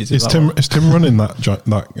freebies? Is Tim running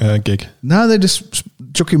that gig? No, they just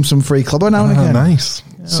chuck him some free club now and again. Nice.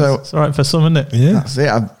 Yeah, so it's all right for some, isn't it? Yeah. That's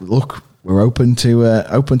it. Look, we're open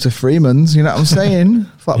to Freeman's, you know what I'm saying?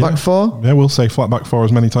 Flatback 4. Yeah, we'll say Flatback 4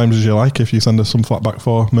 as many times as you like if you send us some Flatback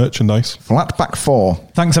 4 merchandise. Flatback 4.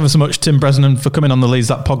 Thanks ever so much, Tim Bresnan, for coming on the Leeds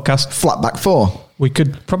That podcast. Flatback 4. We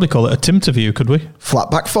could probably call it a Tim-to-view, could we?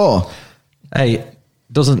 Flatback 4. Hey,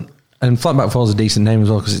 and Flatback 4 is a decent name as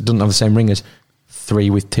well because it doesn't have the same ring as 3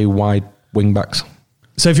 with 2 wide wing backs.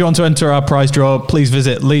 So if you want to enter our prize draw, please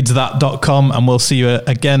visit leadsthat.com and we'll see you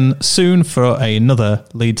again soon for another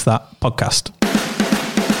Leeds That podcast.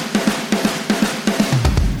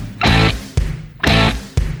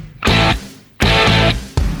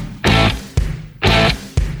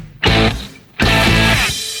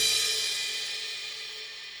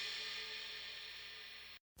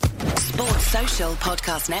 Sports Social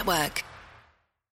Podcast Network.